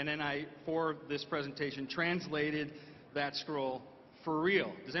made, and then I, for this presentation, translated that scroll for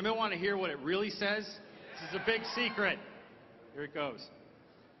real. Does anybody want to hear what it really says? This is a big secret. Here it goes.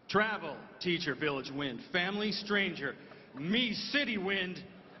 Travel, teacher, village wind. Family, stranger. Me, city wind.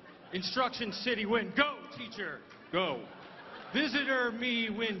 Instruction, city wind. Go, teacher, go. Visitor, me,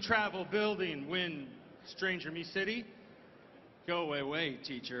 wind, travel, building, wind, stranger, me, city. Go away,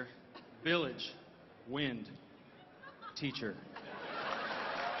 teacher. Village, wind, teacher.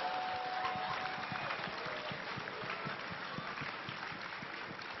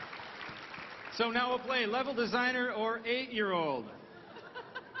 So now we'll play level designer or 8-year-old.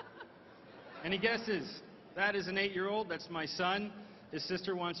 Any guesses? That is an 8-year-old. That's my son. His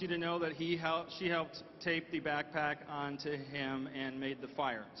sister wants you to know that she helped tape the backpack onto him and made the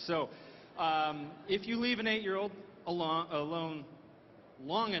fire. So if you leave an 8-year-old alone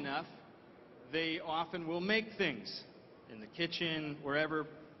long enough, they often will make things in the kitchen, wherever.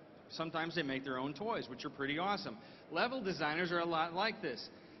 Sometimes they make their own toys, which are pretty awesome. Level designers are a lot like this.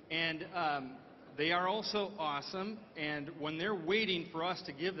 And they are also awesome, and when they're waiting for us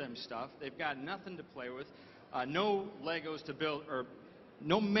to give them stuff, they've got nothing to play with, no Legos to build, or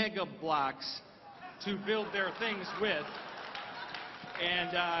no mega blocks to build their things with.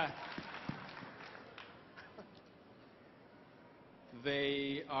 And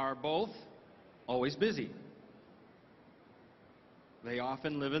they are both always busy. They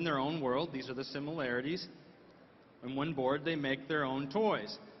often live in their own world. These are the similarities. And when bored, they make their own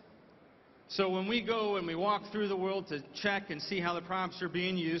toys. So when we go and we walk through the world to check and see how the prompts are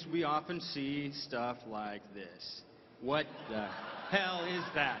being used, we often see stuff like this. What the hell is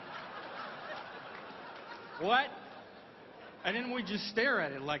that? What? And then we just stare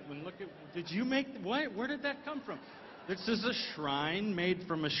at it like, look at, did you make, what? Where did that come from? This is a shrine made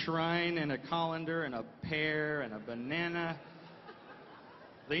from a shrine and a colander and a pear and a banana.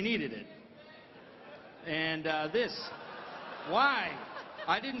 They needed it. And why?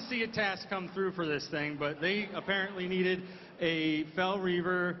 I didn't see a task come through for this thing, but they apparently needed a fell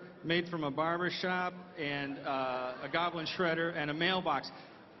reaver made from a barber shop and a goblin shredder and a mailbox.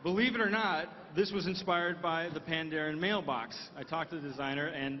 Believe it or not, this was inspired by the Pandaren mailbox. I talked to the designer,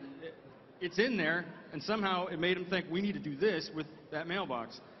 and it's in there, and somehow it made him think we need to do this with that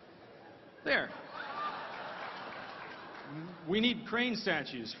mailbox. There. We need crane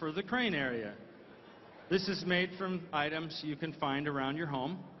statues for the crane area. This is made from items you can find around your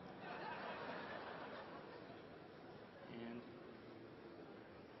home. And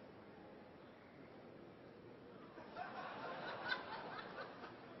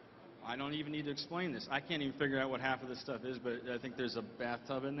I don't even need to explain this. I can't even figure out what half of this stuff is, but I think there's a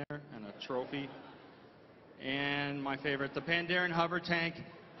bathtub in there and a trophy. And my favorite, the Pandaren hover tank,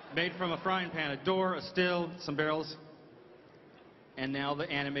 made from a frying pan, a door, a still, some barrels, and now the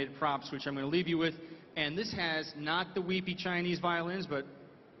animated props, which I'm going to leave you with. And this has not the weepy Chinese violins, but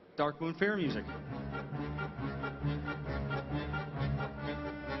Dark Moon Fair music.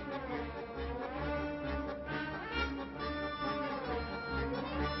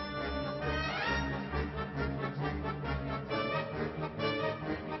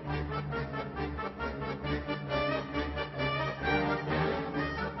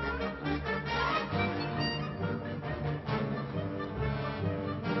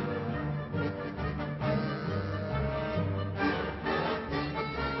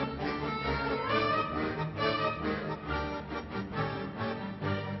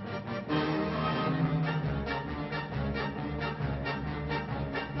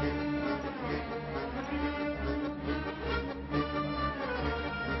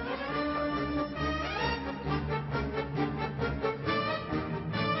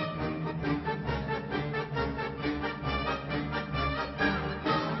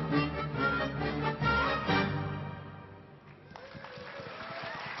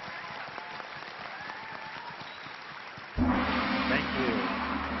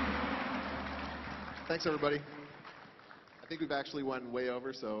 Thanks, everybody. I think we've actually went way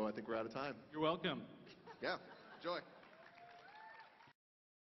over, so I think we're out of time. You're welcome. Yeah, enjoy.